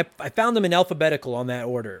year, I found them in alphabetical on that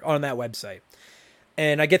order, on that website.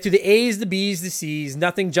 And I get through the A's, the B's, the C's.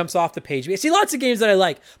 Nothing jumps off the page. I see lots of games that I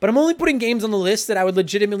like, but I'm only putting games on the list that I would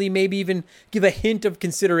legitimately maybe even give a hint of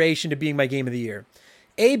consideration to being my Game of the Year.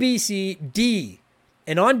 A, B, C, D.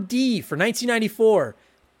 And on D for 1994,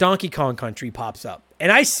 Donkey Kong Country pops up.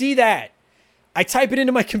 And I see that. I type it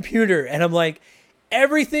into my computer, and I'm like,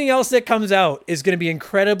 everything else that comes out is going to be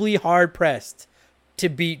incredibly hard-pressed to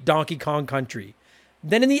beat Donkey Kong Country.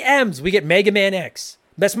 Then in the M's, we get Mega Man X.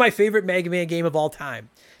 That's my favorite Mega Man game of all time.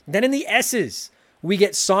 Then in the S's, we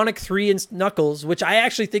get Sonic 3 and Knuckles, which I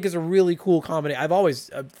actually think is a really cool combination. I've always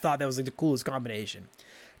thought that was like the coolest combination.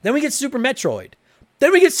 Then we get Super Metroid.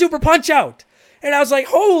 Then we get Super Punch-Out! And I was like,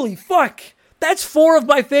 holy fuck! That's 4 of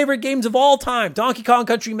my favorite games of all time. Donkey Kong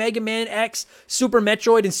Country, Mega Man X, Super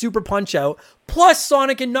Metroid, and Super Punch-Out. Plus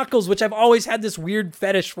Sonic and Knuckles, which I've always had this weird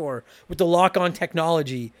fetish for with the lock-on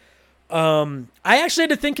technology. I actually had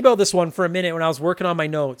to think about this one for a minute when I was working on my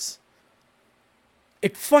notes.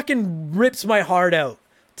 It fucking rips my heart out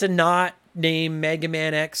to not name Mega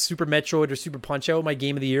Man X, Super Metroid, or Super Punch-Out my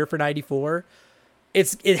Game of the Year for 94.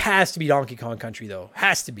 It has to be Donkey Kong Country, though.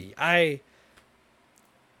 Has to be.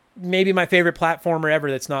 Maybe my favorite platformer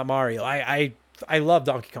ever that's not Mario. I love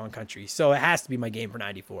Donkey Kong Country, so it has to be my game for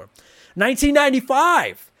 94.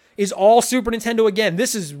 1995 is all Super Nintendo again.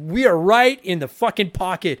 We are right in the fucking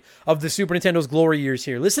pocket of the Super Nintendo's glory years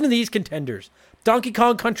here. Listen to these contenders. Donkey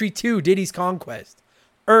Kong Country 2, Diddy's Conquest,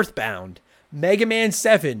 Earthbound, Mega Man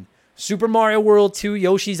 7, Super Mario World 2,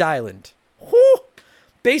 Yoshi's Island. Whew.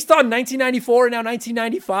 Based on 1994 and now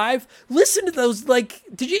 1995, listen to those, like,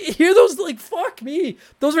 did you hear those? Like, fuck me.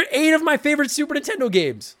 Those are 8 of my favorite Super Nintendo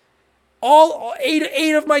games. All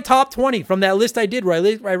eight of my top 20 from that list I did where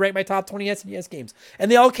I rank my top 20 SNES games.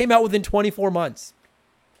 And they all came out within 24 months.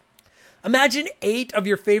 Imagine 8 of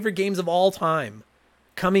your favorite games of all time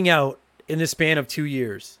coming out in the span of 2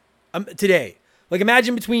 years. Today. Like,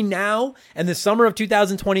 imagine between now and the summer of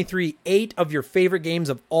 2023, 8 of your favorite games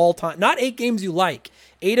of all time. Not 8 games you like.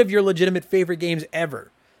 8 of your legitimate favorite games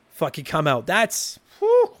ever fucking come out. That's,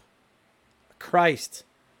 whew, Christ.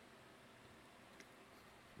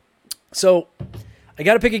 So, I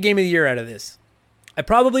got to pick a game of the year out of this. I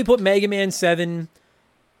probably put Mega Man 7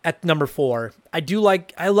 at number 4.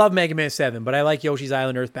 I love Mega Man 7, but I like Yoshi's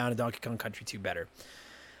Island, Earthbound, and Donkey Kong Country 2 better.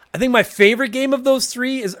 I think my favorite game of those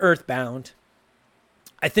 3 is Earthbound.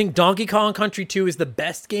 I think Donkey Kong Country 2 is the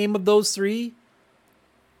best game of those 3.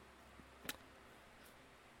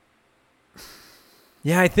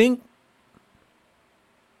 Yeah, I think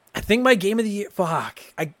my game of the year,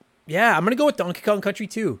 I'm going to go with Donkey Kong Country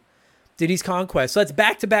 2. Diddy's Conquest. So that's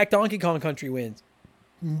back-to-back Donkey Kong Country wins.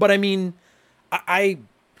 But I mean,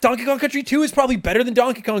 Donkey Kong Country 2 is probably better than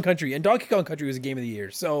Donkey Kong Country, and Donkey Kong Country was a game of the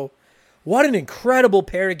year. So what an incredible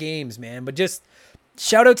pair of games, man. But just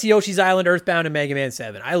shout out to Yoshi's Island, Earthbound, and Mega Man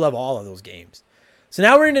 7. I love all of those games. So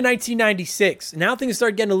now we're into 1996. Now things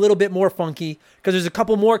start getting a little bit more funky because there's a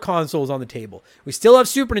couple more consoles on the table. We still have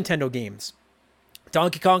Super Nintendo games.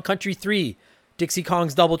 Donkey Kong Country 3, Dixie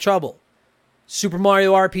Kong's Double Trouble, Super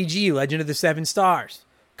Mario RPG, Legend of the Seven Stars,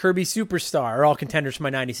 Kirby Superstar are all contenders for my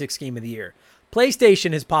 96 game of the year.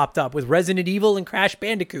 PlayStation has popped up with Resident Evil and Crash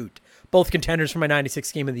Bandicoot, both contenders for my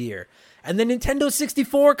 96 game of the year. And then Nintendo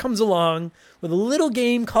 64 comes along with a little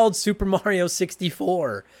game called Super Mario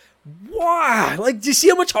 64. Wow! Like, do you see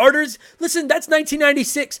how much harder it is? Listen, that's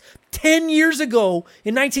 1996. 10 years ago,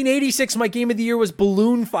 in 1986, my game of the year was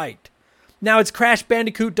Balloon Fight. Now it's Crash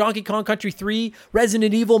Bandicoot, Donkey Kong Country 3,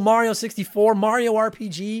 Resident Evil, Mario 64, Mario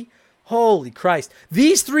RPG. Holy Christ.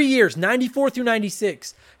 These 3 years, 94 through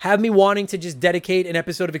 96, have me wanting to just dedicate an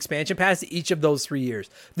episode of Expansion Pass to each of those 3 years.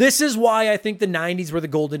 This is why I think the 90s were the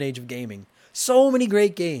golden age of gaming. So many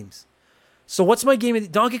great games. So what's my game?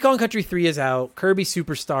 Donkey Kong Country 3 is out. Kirby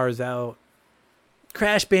Superstar is out.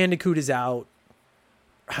 Crash Bandicoot is out.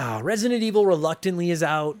 Resident Evil reluctantly is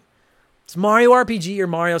out. It's Mario RPG or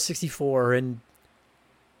Mario 64. And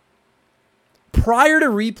prior to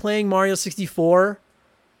replaying Mario 64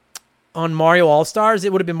 on Mario All-Stars,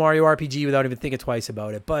 it would have been Mario RPG without even thinking twice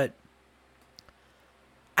about it. But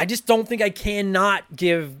I just don't think I can't not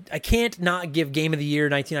give Game of the Year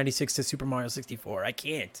 1996 to Super Mario 64. I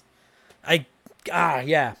can't.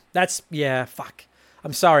 Fuck.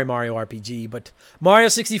 I'm sorry, Mario RPG, but Mario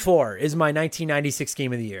 64 is my 1996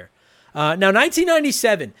 game of the year. Now,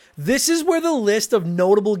 1997, this is where the list of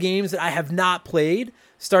notable games that I have not played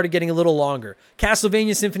started getting a little longer.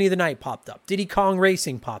 Castlevania Symphony of the Night popped up. Diddy Kong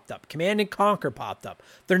Racing popped up. Command & Conquer popped up.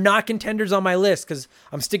 They're not contenders on my list because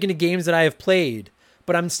I'm sticking to games that I have played,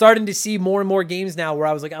 but I'm starting to see more and more games now where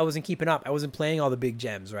I was like, I wasn't keeping up. I wasn't playing all the big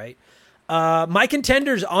gems, right? My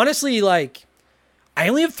contenders, honestly, like, I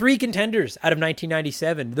only have 3 contenders out of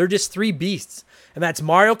 1997. They're just 3 beasts, and that's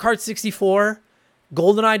Mario Kart 64,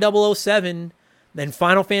 GoldenEye 007, then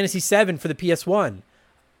Final Fantasy VII for the PS1.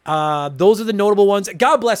 Those are the notable ones.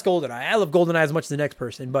 God bless GoldenEye. I love GoldenEye as much as the next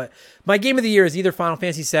person, but my game of the year is either Final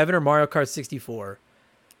Fantasy VII or Mario Kart 64.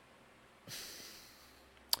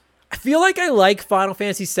 I feel like I like Final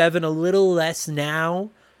Fantasy VII a little less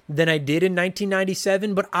now than I did in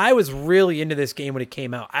 1997, but I was really into this game when it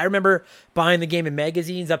came out. I remember buying the game in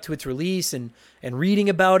magazines up to its release and reading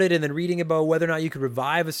about it, and then reading about whether or not you could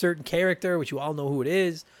revive a certain character, which you all know who it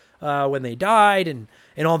is, when they died, and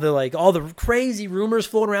all the crazy rumors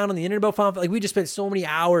floating around on the internet about Final Fantasy. Like, we just spent so many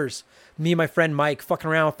hours, me and my friend Mike, fucking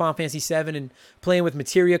around with Final Fantasy VII and playing with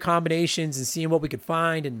materia combinations and seeing what we could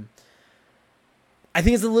find. And I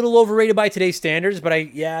think it's a little overrated by today's standards, but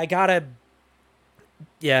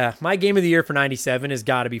my game of the year for 97 has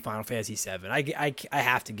got to be Final Fantasy VII. I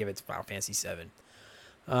have to give it to Final Fantasy VII.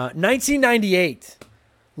 1998.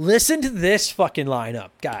 Listen to this fucking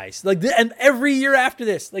lineup, guys. Like, and every year after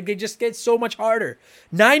this, like, they just get so much harder.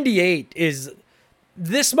 98 is,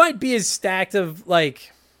 this might be as stacked of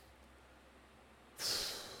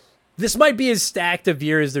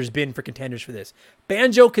year as there's been for contenders for this.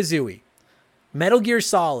 Banjo-Kazooie, Metal Gear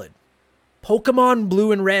Solid, Pokemon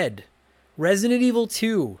Blue and Red, Resident Evil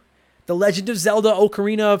 2, The Legend of Zelda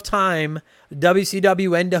Ocarina of Time,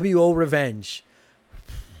 WCW NWO Revenge.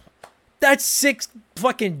 That's 6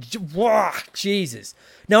 fucking... Jesus.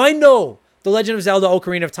 Now, I know The Legend of Zelda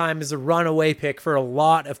Ocarina of Time is a runaway pick for a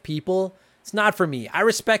lot of people. It's not for me. I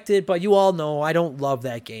respect it, but you all know I don't love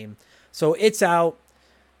that game. So it's out.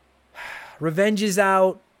 Revenge is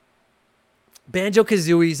out.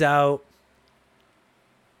 Banjo-Kazooie's out.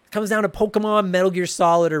 Comes down to Pokemon, Metal Gear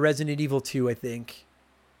Solid, or Resident Evil 2, I think.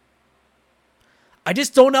 I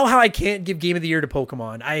just don't know how I can't give Game of the Year to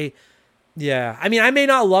Pokemon. I mean, I may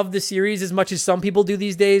not love the series as much as some people do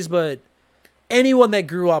these days, but anyone that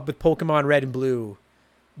grew up with Pokemon Red and Blue,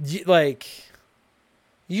 like,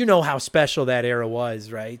 you know how special that era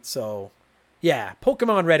was, right? So, yeah,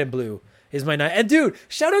 Pokemon Red and Blue is my night. And dude,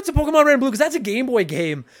 shout out to Pokemon Red and Blue, because that's a Game Boy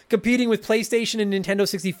game competing with PlayStation and Nintendo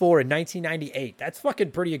 64 in 1998. That's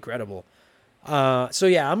fucking pretty incredible. So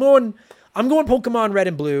yeah, I'm going Pokemon Red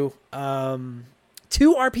and Blue.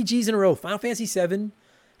 2 RPGs in a row, Final Fantasy VII, and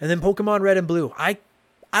then Pokemon Red and Blue. I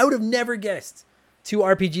would have never guessed 2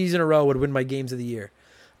 RPGs in a row would win my Games of the Year.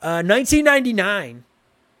 1999,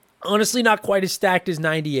 honestly not quite as stacked as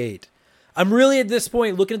 98. I'm really at this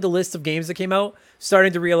point looking at the list of games that came out,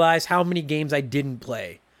 starting to realize how many games I didn't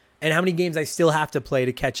play and how many games I still have to play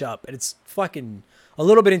to catch up. And it's fucking a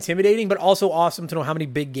little bit intimidating, but also awesome to know how many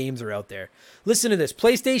big games are out there. Listen to this.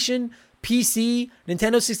 PlayStation, PC,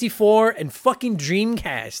 Nintendo 64, and fucking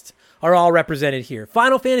Dreamcast are all represented here.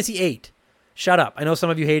 Final Fantasy VIII. Shut up. I know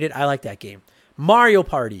some of you hate it. I like that game. Mario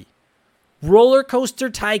Party. Roller Coaster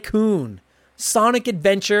Tycoon. Sonic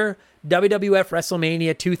Adventure. WWF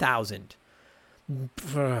WrestleMania 2000.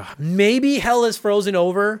 Maybe Hell is Frozen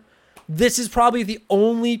Over. This is probably the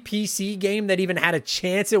only PC game that even had a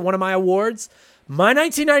chance at one of my awards. My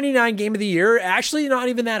 1999 Game of the Year, actually not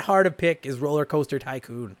even that hard to pick, is Roller Coaster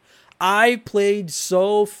Tycoon. I played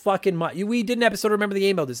so fucking much. We did an episode, Remember the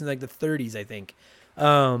Game, about this in like the 30s, I think.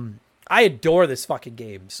 I adore this fucking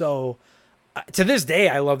game. So to this day,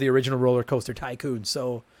 I love the original Roller Coaster Tycoon.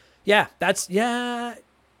 So yeah, there's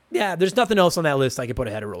nothing else on that list I could put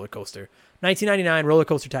ahead of Roller Coaster. 1999 Roller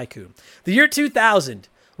Coaster Tycoon. The year 2000,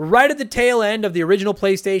 right at the tail end of the original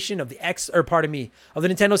PlayStation, of the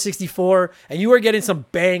Nintendo 64, and you are getting some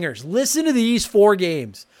bangers. Listen to these 4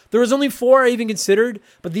 games. There was only 4 I even considered,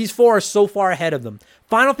 but these 4 are so far ahead of them.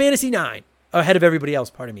 Final Fantasy IX, ahead of everybody else,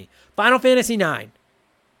 Final Fantasy IX,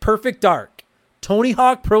 Perfect Dark, Tony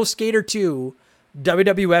Hawk Pro Skater 2,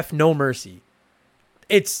 WWF No Mercy.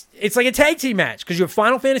 It's like a tag team match, because you have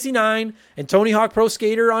Final Fantasy IX and Tony Hawk Pro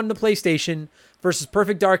Skater on the PlayStation versus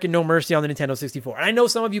Perfect Dark and No Mercy on the Nintendo 64. And I know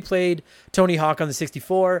some of you played Tony Hawk on the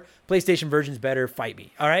 64. PlayStation version's better. Fight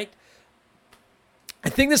me. All right? I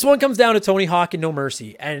think this one comes down to Tony Hawk and No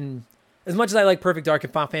Mercy. And as much as I like Perfect Dark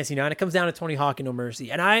and Final Fantasy IX, it comes down to Tony Hawk and No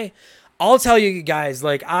Mercy. And I'll tell you guys,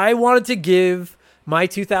 like, I wanted to give my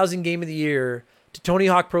 2000 Game of the Year to Tony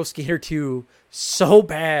Hawk Pro Skater 2 so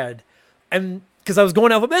bad. And because I was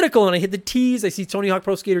going alphabetical and I hit the T's, I see Tony Hawk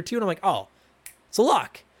Pro Skater 2, and I'm like, oh, it's a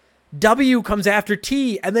lock. W comes after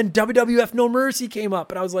T, and then WWF No Mercy came up,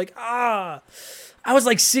 and I was like, I was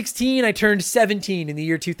like 16, I turned 17 in the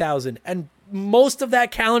year 2000, and most of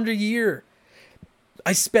that calendar year,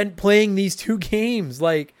 I spent playing these 2 games.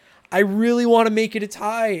 Like, I really want to make it a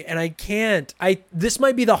tie, and I can't. This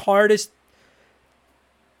might be the hardest.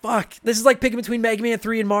 Fuck, this is like picking between Mega Man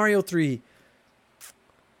 3 and Mario 3.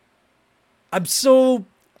 I'm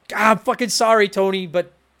fucking sorry, Tony,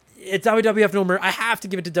 but it's WWF No Mercy. I have to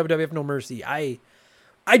give it to WWF No Mercy. I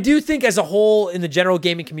do think as a whole in the general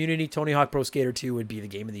gaming community, Tony Hawk Pro Skater 2 would be the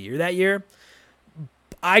Game of the Year that year.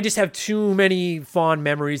 I just have too many fond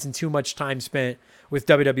memories and too much time spent with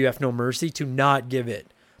WWF No Mercy to not give it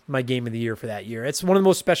my Game of the Year for that year. It's one of the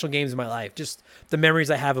most special games in my life. Just the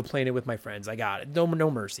memories I have of playing it with my friends. I got it.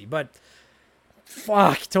 No Mercy. But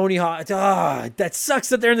fuck, Tony Hawk. That sucks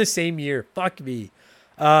that they're in the same year. Fuck me.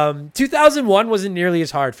 2001 wasn't nearly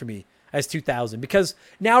as hard for me as 2000, because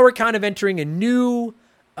now we're kind of entering a new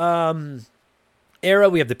era.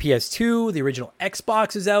 We have the PS2, the original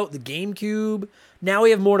Xbox is out, the GameCube. Now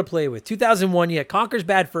we have more to play with. 2001, yeah, Conker's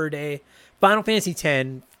Bad Fur Day, Final Fantasy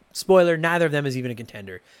X. Spoiler, neither of them is even a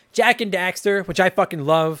contender. Jak and Daxter, which I fucking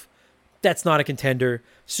love, that's not a contender.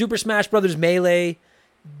 Super Smash Bros. Melee,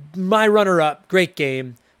 my runner-up, great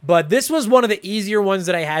game. But this was one of the easier ones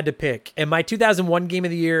that I had to pick. And my 2001 Game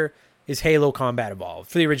of the Year is Halo Combat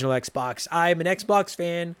Evolved for the original Xbox. I'm an Xbox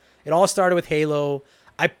fan. It all started with Halo.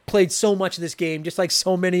 I played so much of this game, just like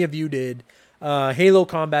so many of you did. Halo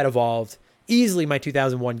Combat Evolved, easily my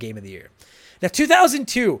 2001 Game of the Year. Now,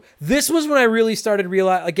 2002, this was when I really started to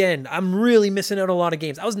realize, again, I'm really missing out on a lot of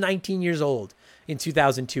games. I was 19 years old in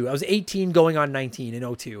 2002. I was 18 going on 19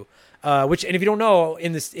 in 02. Which, and if you don't know,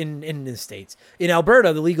 in the States, in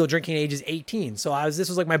Alberta, the legal drinking age is 18. So this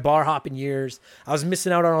was like my bar hopping years. I was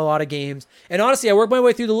missing out on a lot of games. And honestly, I worked my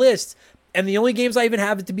way through the list, and the only games I even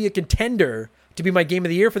have to be a contender to be my Game of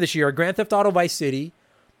the Year for this year are Grand Theft Auto Vice City,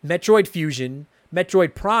 Metroid Fusion,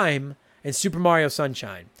 Metroid Prime, and Super Mario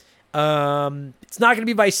Sunshine. It's not going to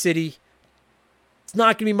be Vice City. It's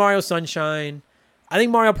not going to be Mario Sunshine. I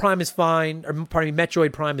think Mario Prime is fine, or pardon me,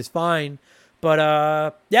 Metroid Prime is fine.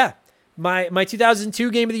 But yeah, my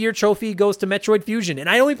 2002 Game of the Year trophy goes to Metroid Fusion, and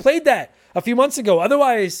I only played that a few months ago.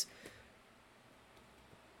 Otherwise,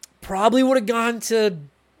 probably would have gone to.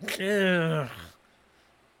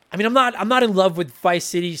 I mean, I'm not in love with Vice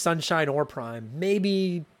City, Sunshine, or Prime.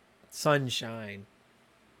 Maybe Sunshine,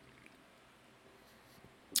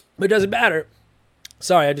 but it doesn't matter.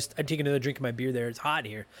 Sorry, I take another drink of my beer there. It's hot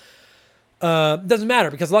here. Doesn't matter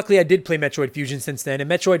because luckily I did play Metroid Fusion since then, and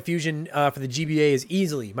Metroid Fusion for the GBA is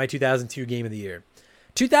easily my 2002 Game of the Year.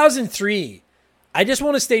 2003, I just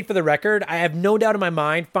want to state for the record, I have no doubt in my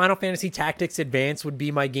mind Final Fantasy Tactics Advance would be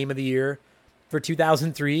my Game of the Year for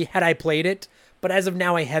 2003 had I played it, but as of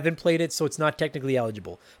now I haven't played it, so it's not technically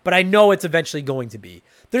eligible. But I know it's eventually going to be.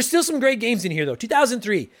 There's still some great games in here though.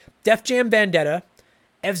 2003, Def Jam Vendetta,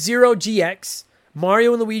 F-Zero GX,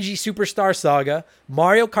 Mario and Luigi Superstar Saga,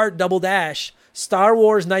 Mario Kart Double Dash, Star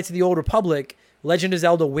Wars Knights of the Old Republic, Legend of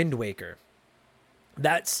Zelda Wind Waker.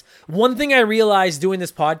 That's one thing I realized doing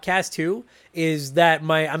this podcast too, is that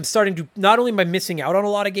I'm starting to, not only am I missing out on a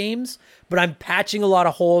lot of games, but I'm patching a lot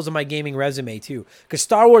of holes in my gaming resume too. Because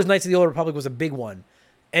Star Wars Knights of the Old Republic was a big one.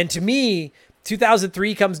 And to me,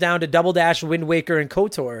 2003 comes down to Double Dash, Wind Waker, and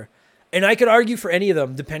KOTOR. And I could argue for any of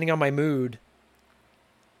them depending on my mood.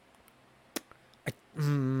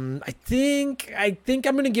 I think I'm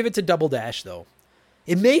going to give it to Double Dash, though.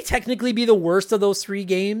 It may technically be the worst of those three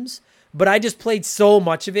games, but I just played so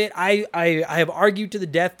much of it. I have argued to the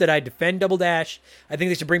death that I defend Double Dash. I think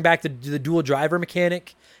they should bring back the dual driver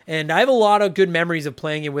mechanic. And I have a lot of good memories of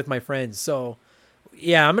playing it with my friends. So,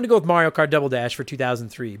 yeah, I'm going to go with Mario Kart Double Dash for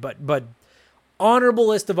 2003. But honorable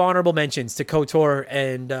list of honorable mentions to KOTOR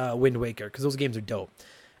and Wind Waker, because those games are dope.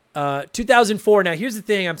 2004. Now, here's the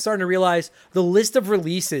thing. I'm starting to realize the list of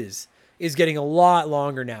releases is getting a lot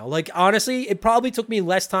longer now. Like, honestly, it probably took me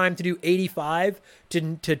less time to do 85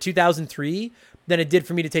 to 2003 than it did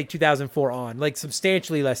for me to take 2004 on. Like,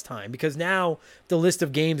 substantially less time, because now the list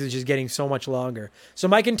of games is just getting so much longer. So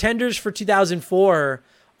my contenders for 2004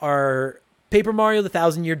 are Paper Mario: The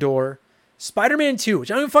Thousand Year Door, Spider-Man 2,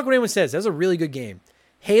 which I don't even fuck what anyone says. That was a really good game.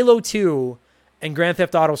 Halo 2, and Grand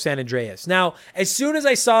Theft Auto San Andreas. Now, as soon as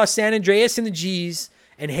I saw San Andreas in the G's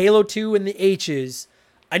and Halo 2 in the H's,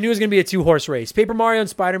 I knew it was going to be a two-horse race. Paper Mario and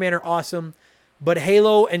Spider-Man are awesome, but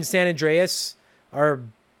Halo and San Andreas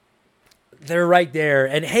they're right there.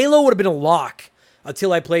 And Halo would have been a lock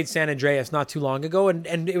until I played San Andreas not too long ago,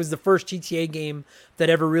 and it was the first GTA game that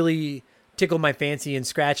ever really tickled my fancy and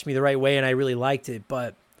scratched me the right way, and I really liked it.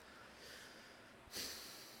 But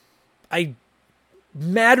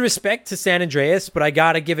mad respect to San Andreas, but I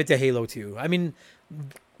gotta give it to Halo 2. I mean,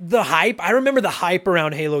 the hype, I remember the hype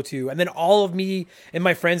around Halo 2, and then all of me and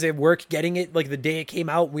my friends at work getting it, like the day it came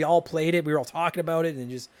out, we all played it, we were all talking about it, and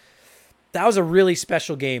just, that was a really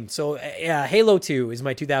special game. So yeah, Halo 2 is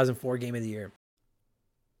my 2004 Game of the Year.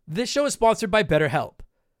 This show is sponsored by BetterHelp.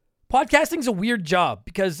 Podcasting's a weird job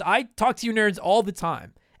because I talk to you nerds all the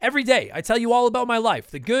time. Every day, I tell you all about my life,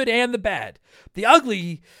 the good and the bad. The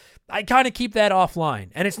ugly, I kind of keep that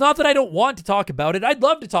offline. And it's not that I don't want to talk about it. I'd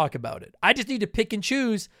love to talk about it. I just need to pick and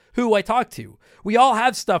choose who I talk to. We all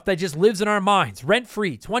have stuff that just lives in our minds,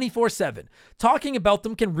 rent-free, 24/7. Talking about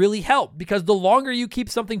them can really help because the longer you keep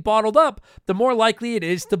something bottled up, the more likely it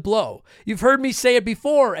is to blow. You've heard me say it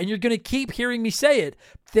before, and you're going to keep hearing me say it.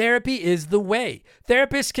 Therapy is the way.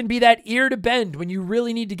 Therapists can be that ear to bend when you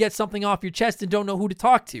really need to get something off your chest and don't know who to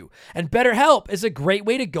talk to. And BetterHelp is a great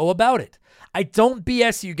way to go about it. I don't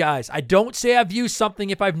BS you guys. I don't say I've used something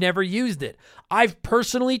if I've never used it. I've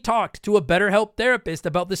personally talked to a BetterHelp therapist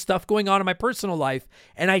about the stuff going on in my personal life,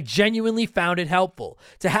 and I genuinely found it helpful.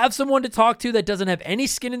 To have someone to talk to that doesn't have any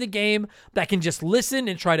skin in the game, that can just listen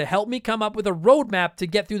and try to help me come up with a roadmap to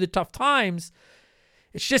get through the tough times,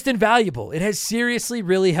 it's just invaluable. It has seriously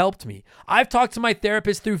really helped me. I've talked to my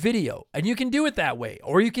therapist through video, and you can do it that way,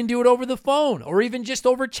 or you can do it over the phone, or even just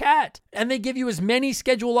over chat. And they give you as many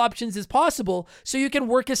schedule options as possible so you can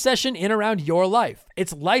work a session in around your life.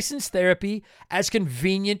 It's licensed therapy, as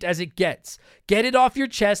convenient as it gets. Get it off your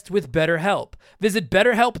chest with BetterHelp. Visit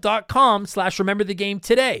betterhelp.com/rememberthegame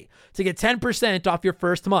today to get 10% off your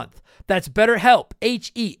first month. That's BetterHelp,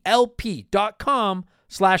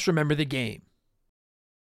 HELP.com/rememberthegame.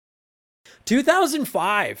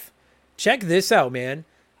 2005. Check this out, man.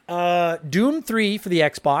 Doom 3 for the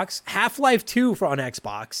Xbox, Half-Life 2 on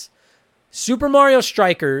Xbox, Super Mario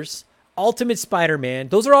Strikers, Ultimate Spider-Man.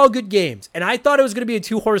 Those are all good games. And I thought it was going to be a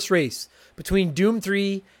two-horse race between Doom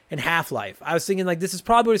 3 and Half-Life. I was thinking, like, this is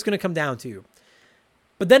probably what it's going to come down to.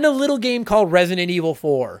 But then a little game called Resident Evil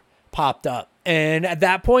 4 popped up. And at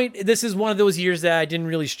that point, this is one of those years that I didn't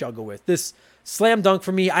really struggle with. This Slam dunk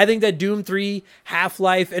for me. I think that Doom 3,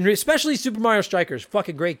 Half-Life, and especially Super Mario Strikers,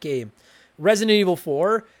 fucking great game. Resident Evil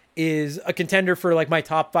 4 is a contender for like my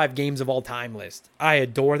top 5 games of all time list. I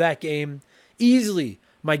adore that game. Easily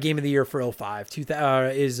my game of the year for 05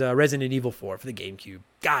 is Resident Evil 4 for the GameCube.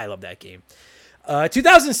 God, I love that game.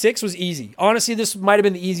 2006 was easy. Honestly, this might have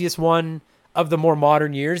been the easiest one of the more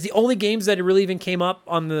modern years. The only games that really even came up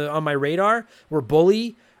on my radar were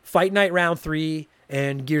Bully, Fight Night Round 3,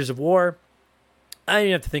 and Gears of War. I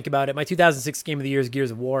didn't have to think about it. My 2006 game of the year is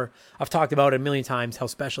Gears of War. I've talked about it a million times how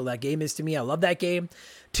special that game is to me. I love that game.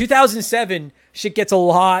 2007, shit gets a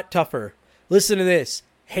lot tougher. Listen to this.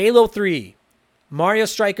 Halo 3, Mario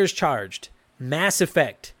Strikers Charged, Mass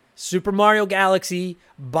Effect, Super Mario Galaxy,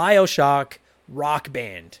 BioShock, Rock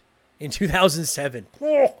Band in 2007.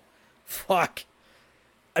 Oh, fuck.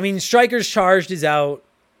 I mean, Strikers Charged is out.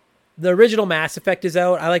 The original Mass Effect is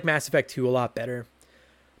out. I like Mass Effect 2 a lot better.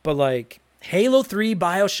 But like Halo 3,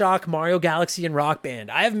 BioShock, Mario Galaxy, and Rock Band.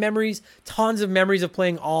 I have memories, tons of memories of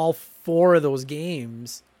playing all 4 of those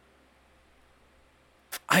games.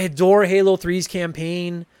 I adore Halo 3's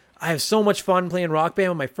campaign. I have so much fun playing Rock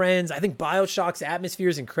Band with my friends. I think BioShock's atmosphere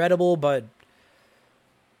is incredible, but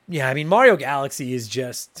yeah, I mean, Mario Galaxy is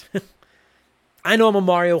just... I know I'm a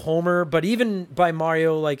Mario homer, but even by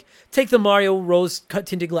Mario, like, take the Mario rose cut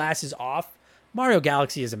tinted glasses off, Mario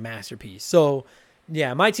Galaxy is a masterpiece. So,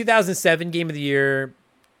 yeah, my 2007 game of the year,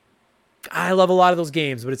 I love a lot of those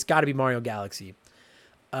games, but it's got to be Mario Galaxy.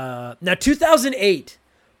 Now, 2008,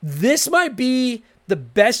 this might be the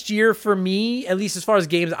best year for me, at least as far as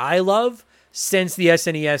games I love, since the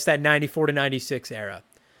SNES, that 94 to 96 era.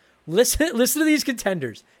 Listen to these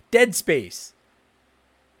contenders. Dead Space,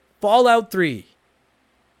 Fallout 3,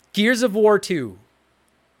 Gears of War 2,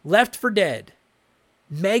 Left 4 Dead,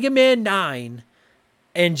 Mega Man 9,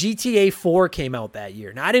 and GTA 4 came out that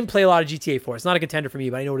year. Now, I didn't play a lot of GTA 4. It's not a contender for me,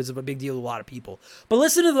 but I know it is a big deal to a lot of people. But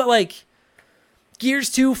listen to the, like, Gears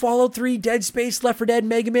 2, Fallout 3, Dead Space, Left 4 Dead,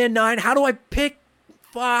 Mega Man 9. How do I pick?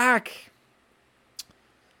 Fuck.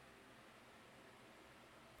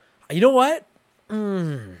 You know what?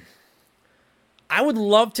 I would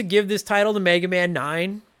love to give this title to Mega Man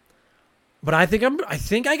 9, but I think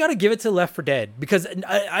I got to give it to Left 4 Dead because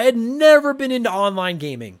I had never been into online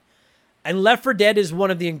gaming. And Left 4 Dead is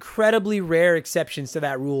one of the incredibly rare exceptions to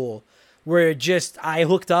that rule where I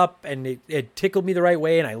hooked up and it tickled me the right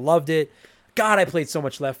way and I loved it. God, I played so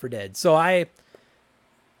much Left 4 Dead. So I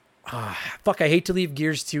hate to leave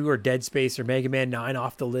Gears 2 or Dead Space or Mega Man 9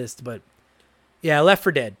 off the list, but yeah, Left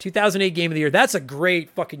 4 Dead, 2008 game of the year. That's a great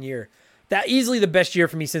fucking year. That easily the best year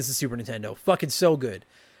for me since the Super Nintendo. Fucking so good.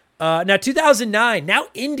 Now 2009, now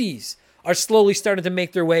indies are slowly starting to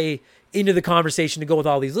make their way into the conversation to go with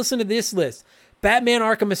all these. Listen to this list. Batman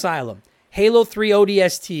Arkham Asylum, Halo 3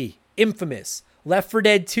 ODST, Infamous, Left 4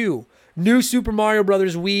 Dead 2, New Super Mario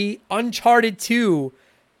Bros. Wii, Uncharted 2,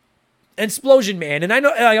 and Explosion Man. And I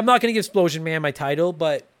know I'm not going to give Explosion Man my title,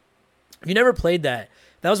 but if you never played that,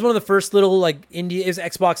 that was one of the first little like indie, it was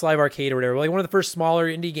Xbox Live Arcade or whatever, like one of the first smaller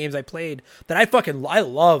indie games I played that I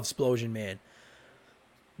love Explosion Man.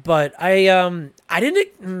 But I'm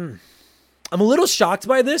a little shocked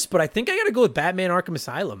by this, but I think I got to go with Batman Arkham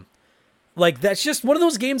Asylum. Like that's just one of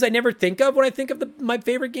those games I never think of when I think of my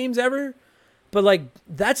favorite games ever. But like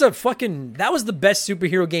that was the best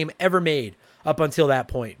superhero game ever made up until that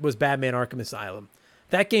point was Batman Arkham Asylum.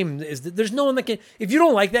 That game there's no one that can, if you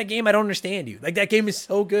don't like that game, I don't understand you. Like that game is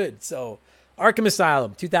so good. So Arkham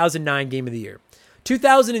Asylum, 2009 game of the year.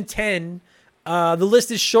 2010, the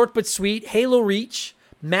list is short but sweet. Halo Reach,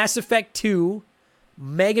 Mass Effect 2,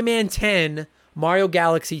 Mega Man 10, Mario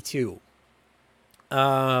Galaxy 2.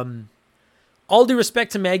 All due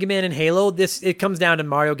respect to Mega Man and Halo, it comes down to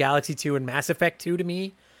Mario Galaxy 2 and Mass Effect 2 to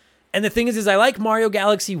me. And the thing is I like Mario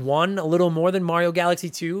Galaxy 1 a little more than Mario Galaxy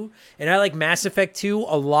 2, and I like Mass Effect 2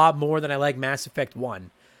 a lot more than I like Mass Effect 1.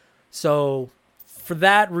 So, for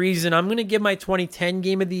that reason, I'm going to give my 2010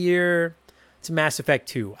 game of the year to Mass Effect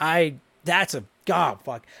 2. I have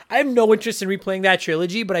no interest in replaying that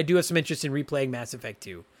trilogy, but I do have some interest in replaying Mass Effect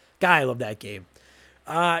 2. God, I love that game.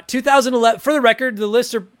 2011, for the record, the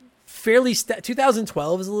lists are fairly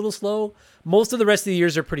 2012 is a little slow. Most of the rest of the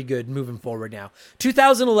years are pretty good moving forward now.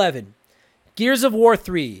 2011, Gears of War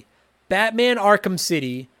 3, Batman Arkham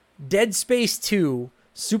City, Dead Space 2,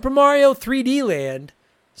 Super Mario 3D Land,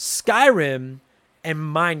 Skyrim, and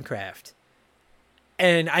Minecraft.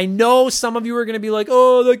 And I know some of you are going to be like,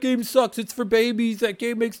 oh, that game sucks. It's for babies. That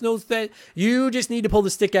game makes no sense. You just need to pull the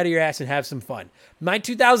stick out of your ass and have some fun. My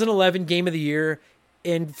 2011 game of the year,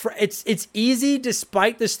 and it's easy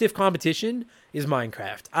despite the stiff competition, is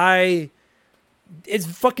Minecraft. It's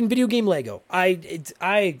fucking video game Lego.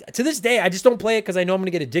 To this day, I just don't play it because I know I'm going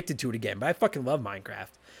to get addicted to it again, but I fucking love Minecraft.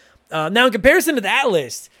 Now, in comparison to that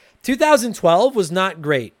list, 2012 was not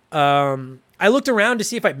great. I looked around to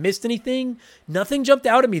see if I missed anything. Nothing jumped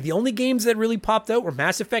out at me. The only games that really popped out were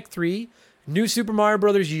Mass Effect 3, New Super Mario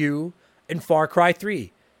Bros. U, and Far Cry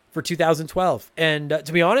 3 for 2012. And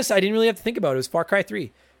to be honest, I didn't really have to think about it. It was Far Cry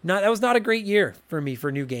 3. That was not a great year for me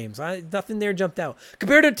for new games. Nothing there jumped out.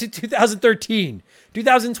 Compared to 2013,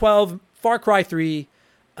 2012, Far Cry 3,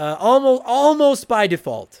 almost by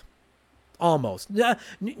default. Almost. Yeah,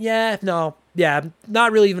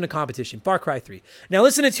 not really even a competition. Far Cry 3. Now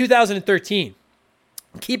listen to 2013.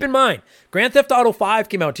 Keep in mind, Grand Theft Auto 5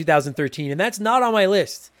 came out in 2013, and that's not on my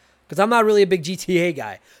list because I'm not really a big GTA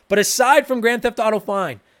guy. But aside from Grand Theft Auto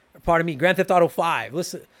 5,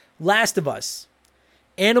 listen, Last of Us,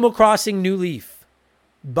 Animal Crossing New Leaf,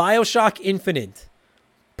 BioShock Infinite,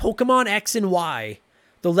 Pokemon X and Y,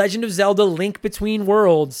 The Legend of Zelda Link Between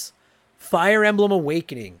Worlds, Fire Emblem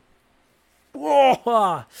Awakening.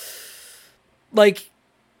 Whoa. Like,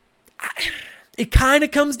 it kind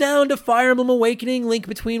of comes down to Fire Emblem Awakening, Link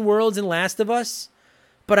Between Worlds, and Last of Us.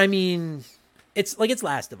 But I mean, it's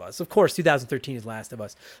Last of Us. Of course, 2013 is Last of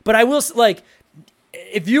Us. But I will,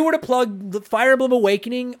 if you were to plug the Fire Emblem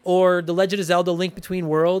Awakening or The Legend of Zelda Link Between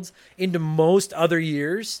Worlds into most other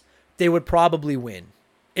years, they would probably win.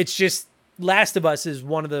 It's just Last of Us is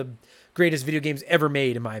one of the greatest video games ever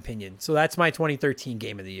made, in my opinion. So that's my 2013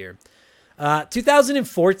 game of the year.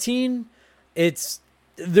 2014, this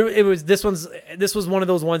was one of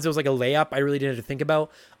those ones that was like a layup. I really didn't have to think about.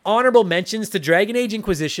 Honorable mentions to Dragon Age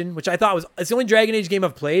Inquisition, which I thought it's the only Dragon Age game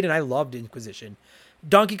I've played, and I loved Inquisition.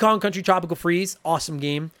 Donkey Kong Country Tropical Freeze, awesome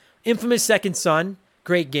game. Infamous Second Son,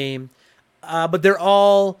 great game. But they're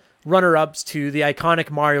all runner-ups to the iconic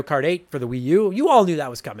Mario Kart 8 for the Wii U. You all knew that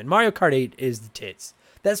was coming. Mario Kart 8 is the tits.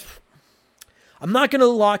 I'm not going to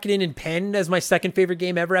lock it in pen as my second favorite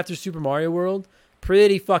game ever after Super Mario World.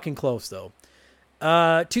 Pretty fucking close, though.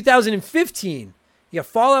 2015, you got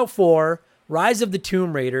Fallout 4, Rise of the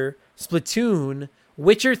Tomb Raider, Splatoon,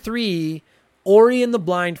 Witcher 3, Ori and the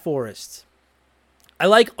Blind Forest. I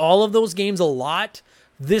like all of those games a lot.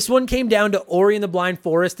 This one came down to Ori and the Blind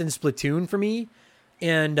Forest and Splatoon for me.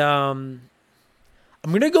 And I'm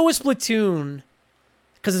going to go with Splatoon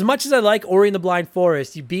because as much as I like Ori and the Blind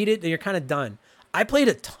Forest, you beat it and you're kind of done. I played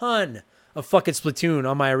a ton of fucking Splatoon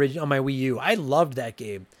on my Wii U. I loved that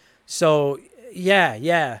game. So,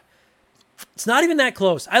 yeah. It's not even that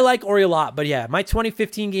close. I like Ori a lot, but yeah, my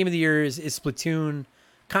 2015 game of the year is Splatoon.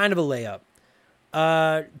 Kind of a layup.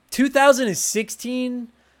 2016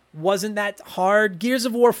 wasn't that hard. Gears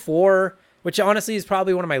of War 4, which honestly is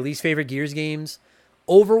probably one of my least favorite Gears games.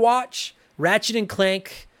 Overwatch, Ratchet and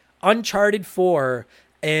Clank, Uncharted 4,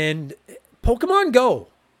 and Pokemon Go.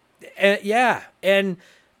 And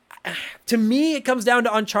to me, it comes down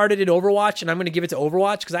to Uncharted and Overwatch, and I'm going to give it to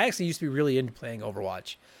Overwatch because I actually used to be really into playing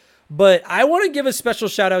Overwatch. But I want to give a special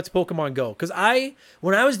shout out to Pokemon Go because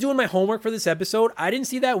when I was doing my homework for this episode, I didn't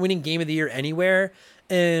see that winning game of the year anywhere.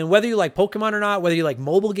 And whether you like Pokemon or not, whether you like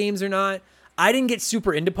mobile games or not, I didn't get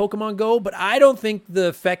super into Pokemon Go, but I don't think the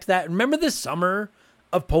effect remember the summer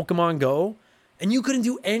of Pokemon Go and you couldn't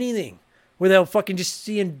do anything without fucking just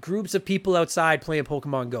seeing groups of people outside playing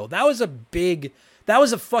Pokemon Go. That was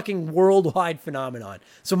a fucking worldwide phenomenon.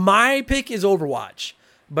 So my pick is Overwatch.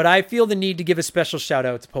 But I feel the need to give a special shout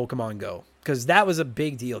out to Pokemon Go because that was a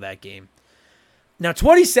big deal, that game. Now,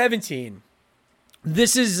 2017,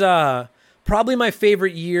 this is probably my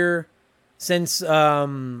favorite year since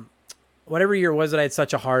whatever year it was that I had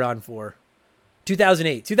such a hard-on for.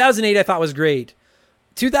 2008. 2008 I thought was great.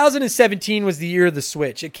 2017 was the year of the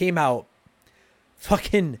Switch. It came out.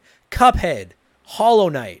 Fucking Cuphead, Hollow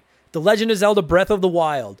Knight, The Legend of Zelda Breath of the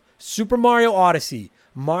Wild, Super Mario Odyssey,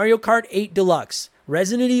 Mario Kart 8 Deluxe,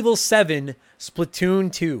 Resident Evil 7,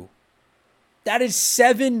 Splatoon 2. That is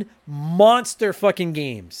 7 monster fucking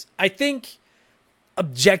games. I think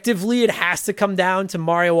objectively it has to come down to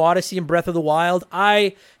Mario Odyssey and Breath of the Wild.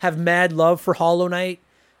 I have mad love for Hollow Knight.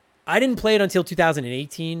 I didn't play it until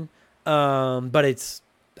 2018, but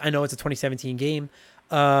I know it's a 2017 game.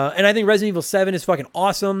 And I think Resident Evil 7 is fucking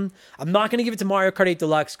awesome. I'm not going to give it to Mario Kart 8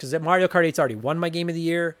 Deluxe because Mario Kart 8's already won my game of the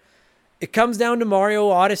year. It comes down to Mario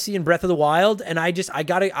Odyssey and Breath of the Wild, and I'm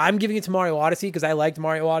giving it to Mario Odyssey because I liked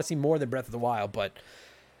Mario Odyssey more than Breath of the Wild, but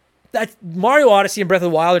Mario Odyssey and Breath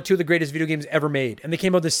of the Wild are two of the greatest video games ever made, and they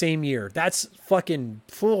came out the same year. That's fucking...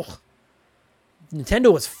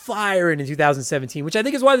 Nintendo was firing in 2017, which I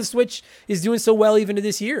think is why the Switch is doing so well even to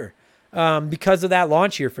this year, because of that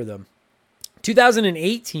launch year for them.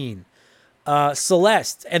 2018,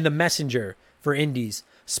 Celeste and The Messenger, for indies.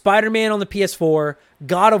 Spider-Man on the PS4,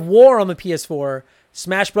 God of War on the PS4,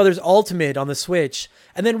 Smash Brothers Ultimate on the Switch,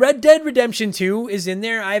 and then Red Dead Redemption 2 is in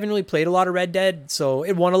there. I haven't really played a lot of Red Dead, so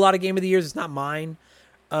it won a lot of Game of the Years. It's not mine.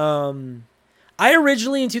 I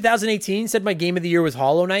originally in 2018 said my Game of the Year was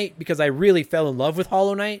Hollow Knight because I really fell in love with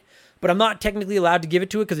Hollow Knight, but I'm not technically allowed to give it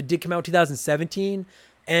to it because it did come out 2017.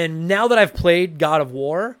 And now that I've played God of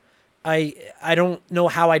War, I don't know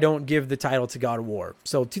how I don't give the title to God of War.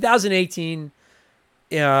 So 2018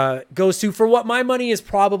 goes to, for what my money is,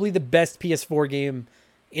 probably the best PS4 game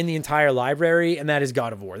in the entire library, and that is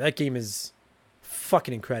God of War. That game is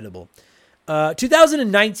fucking incredible.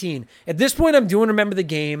 2019. At this point, I'm doing Remember the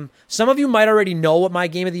Game. Some of you might already know what my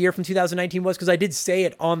Game of the Year from 2019 was because I did say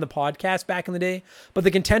it on the podcast back in the day. But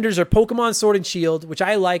the contenders are Pokemon Sword and Shield, which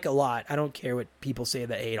I like a lot. I don't care what people say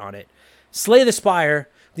that hate on it. Slay the Spire,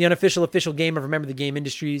 the unofficial official game of Remember the Game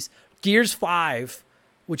Industries. Gears 5,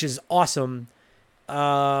 which is awesome.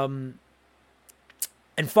 And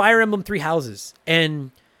Fire Emblem Three Houses.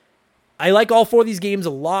 And I like all four of these games a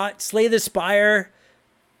lot. Slay the Spire.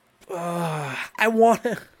 I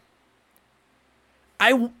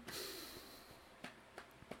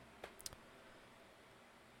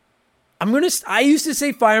used to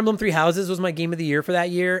say Fire Emblem Three Houses was my Game of the Year for that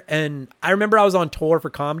year. And I remember I was on tour for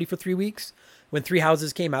comedy for 3 weeks when Three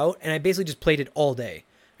Houses came out. And I basically just played it all day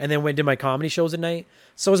and then went to my comedy shows at night.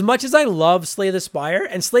 So as much as I love Slay the Spire,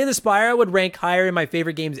 and Slay the Spire would rank higher in my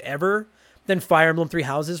favorite games ever than Fire Emblem Three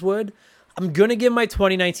Houses would, I'm going to give my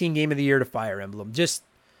 2019 Game of the Year to Fire Emblem.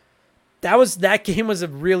 That game was a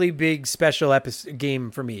really big special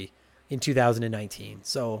game for me in 2019.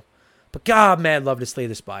 So, but God, man, love to Slay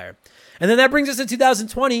the Spire. And then that brings us to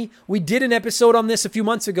 2020. We did an episode on this a few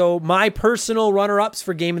months ago. My personal runner-ups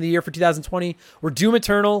for Game of the Year for 2020 were Doom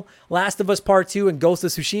Eternal, Last of Us Part 2, and Ghost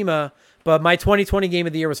of Tsushima. But my 2020 Game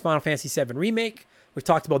of the Year was Final Fantasy VII Remake. We've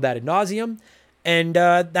talked about that ad nauseum. And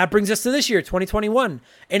that brings us to this year, 2021.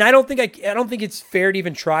 And I don't think it's fair to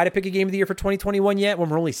even try to pick a Game of the Year for 2021 yet when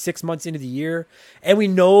we're only 6 months into the year. And we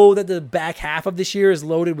know that the back half of this year is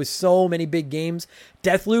loaded with so many big games.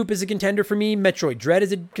 Deathloop is a contender for me. Metroid Dread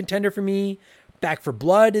is a contender for me. Back 4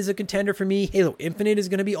 Blood is a contender for me. Halo Infinite is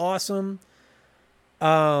going to be awesome.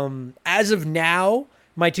 As of now,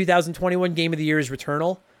 my 2021 Game of the Year is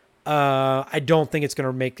Returnal. I don't think it's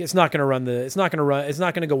going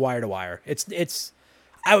to go wire to wire.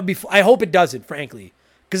 I hope it doesn't, frankly,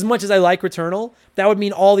 because as much as I like Returnal, that would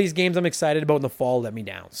mean all these games I'm excited about in the fall let me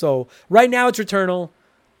down. So right now it's Returnal,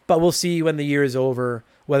 but we'll see when the year is over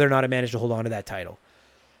whether or not I manage to hold on to that title.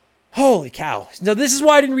 Holy cow. Now, this is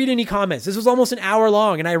why I didn't read any comments. This was almost an hour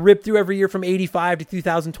long, and I ripped through every year from 85 to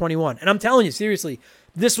 2021. And I'm telling you, seriously,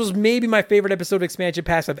 this was maybe my favorite episode of Expansion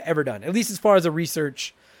Pass I've ever done, at least as far as a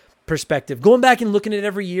research perspective. Going back and looking at it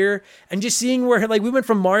every year and just seeing where, like, we went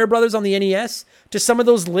from Mario Brothers on the NES to some of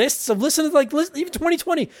those lists of even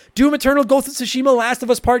 2020, Doom Eternal, Ghost of Tsushima, Last of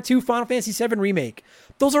Us Part 2, Final Fantasy VII Remake.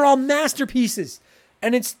 Those are all masterpieces.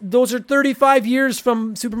 And those are 35 years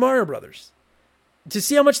from Super Mario Brothers. To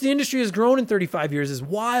see how much the industry has grown in 35 years is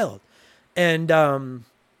wild. And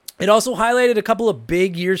it also highlighted a couple of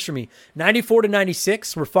big years for me. 94 to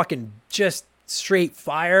 96 were fucking just straight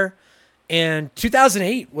fire. And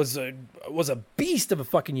 2008 was a beast of a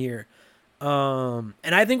fucking year. And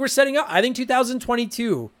I think we're setting up. I think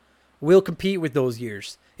 2022 will compete with those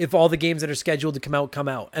years. If all the games that are scheduled to come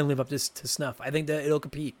out and live up to snuff. I think that it'll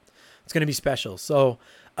compete. It's going to be special. So,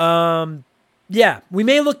 yeah, we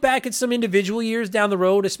may look back at some individual years down the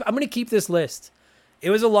road. I'm going to keep this list. It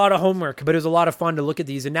was a lot of homework, but it was a lot of fun to look at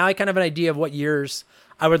these. And now I kind of have an idea of what years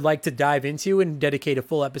I would like to dive into and dedicate a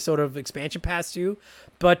full episode of Expansion Pass to.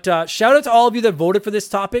 But shout out to all of you that voted for this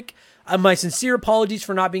topic. My sincere apologies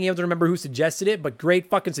for not being able to remember who suggested it, but great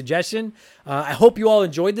fucking suggestion. I hope you all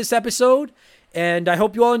enjoyed this episode, and I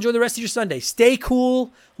hope you all enjoy the rest of your Sunday. Stay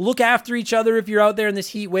cool. Look after each other if you're out there in this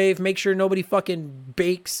heat wave. Make sure nobody fucking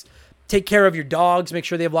bakes. Take care of your dogs. Make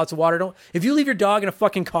sure they have lots of water. If you leave your dog in a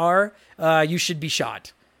fucking car, you should be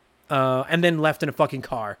shot and then left in a fucking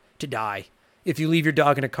car to die if you leave your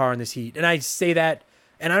dog in a car in this heat. And I say that,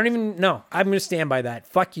 and I don't even know. I'm going to stand by that.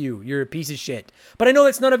 Fuck you. You're a piece of shit. But I know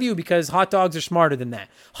that's none of you because hot dogs are smarter than that.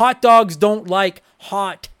 Hot dogs don't like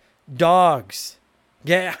hot dogs.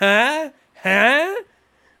 Yeah, huh?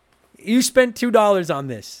 You spent $2 on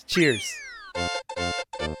this. Cheers.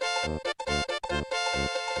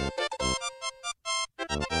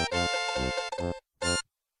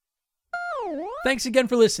 Thanks again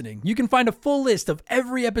for listening. You can find a full list of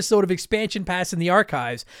every episode of Expansion Pass in the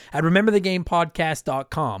archives at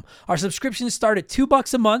rememberthegamepodcast.com. Our subscriptions start at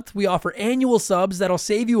 $2 a month. We offer annual subs that'll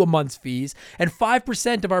save you a month's fees, and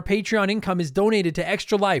 5% of our Patreon income is donated to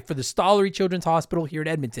Extra Life for the Stollery Children's Hospital here in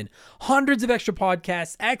Edmonton. Hundreds of extra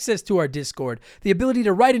podcasts, access to our Discord, the ability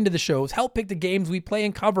to write into the shows, help pick the games we play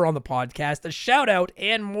and cover on the podcast, a shout out,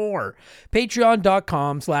 and more.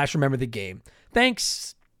 Patreon.com/rememberthegame.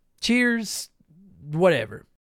 Thanks. Cheers. Whatever.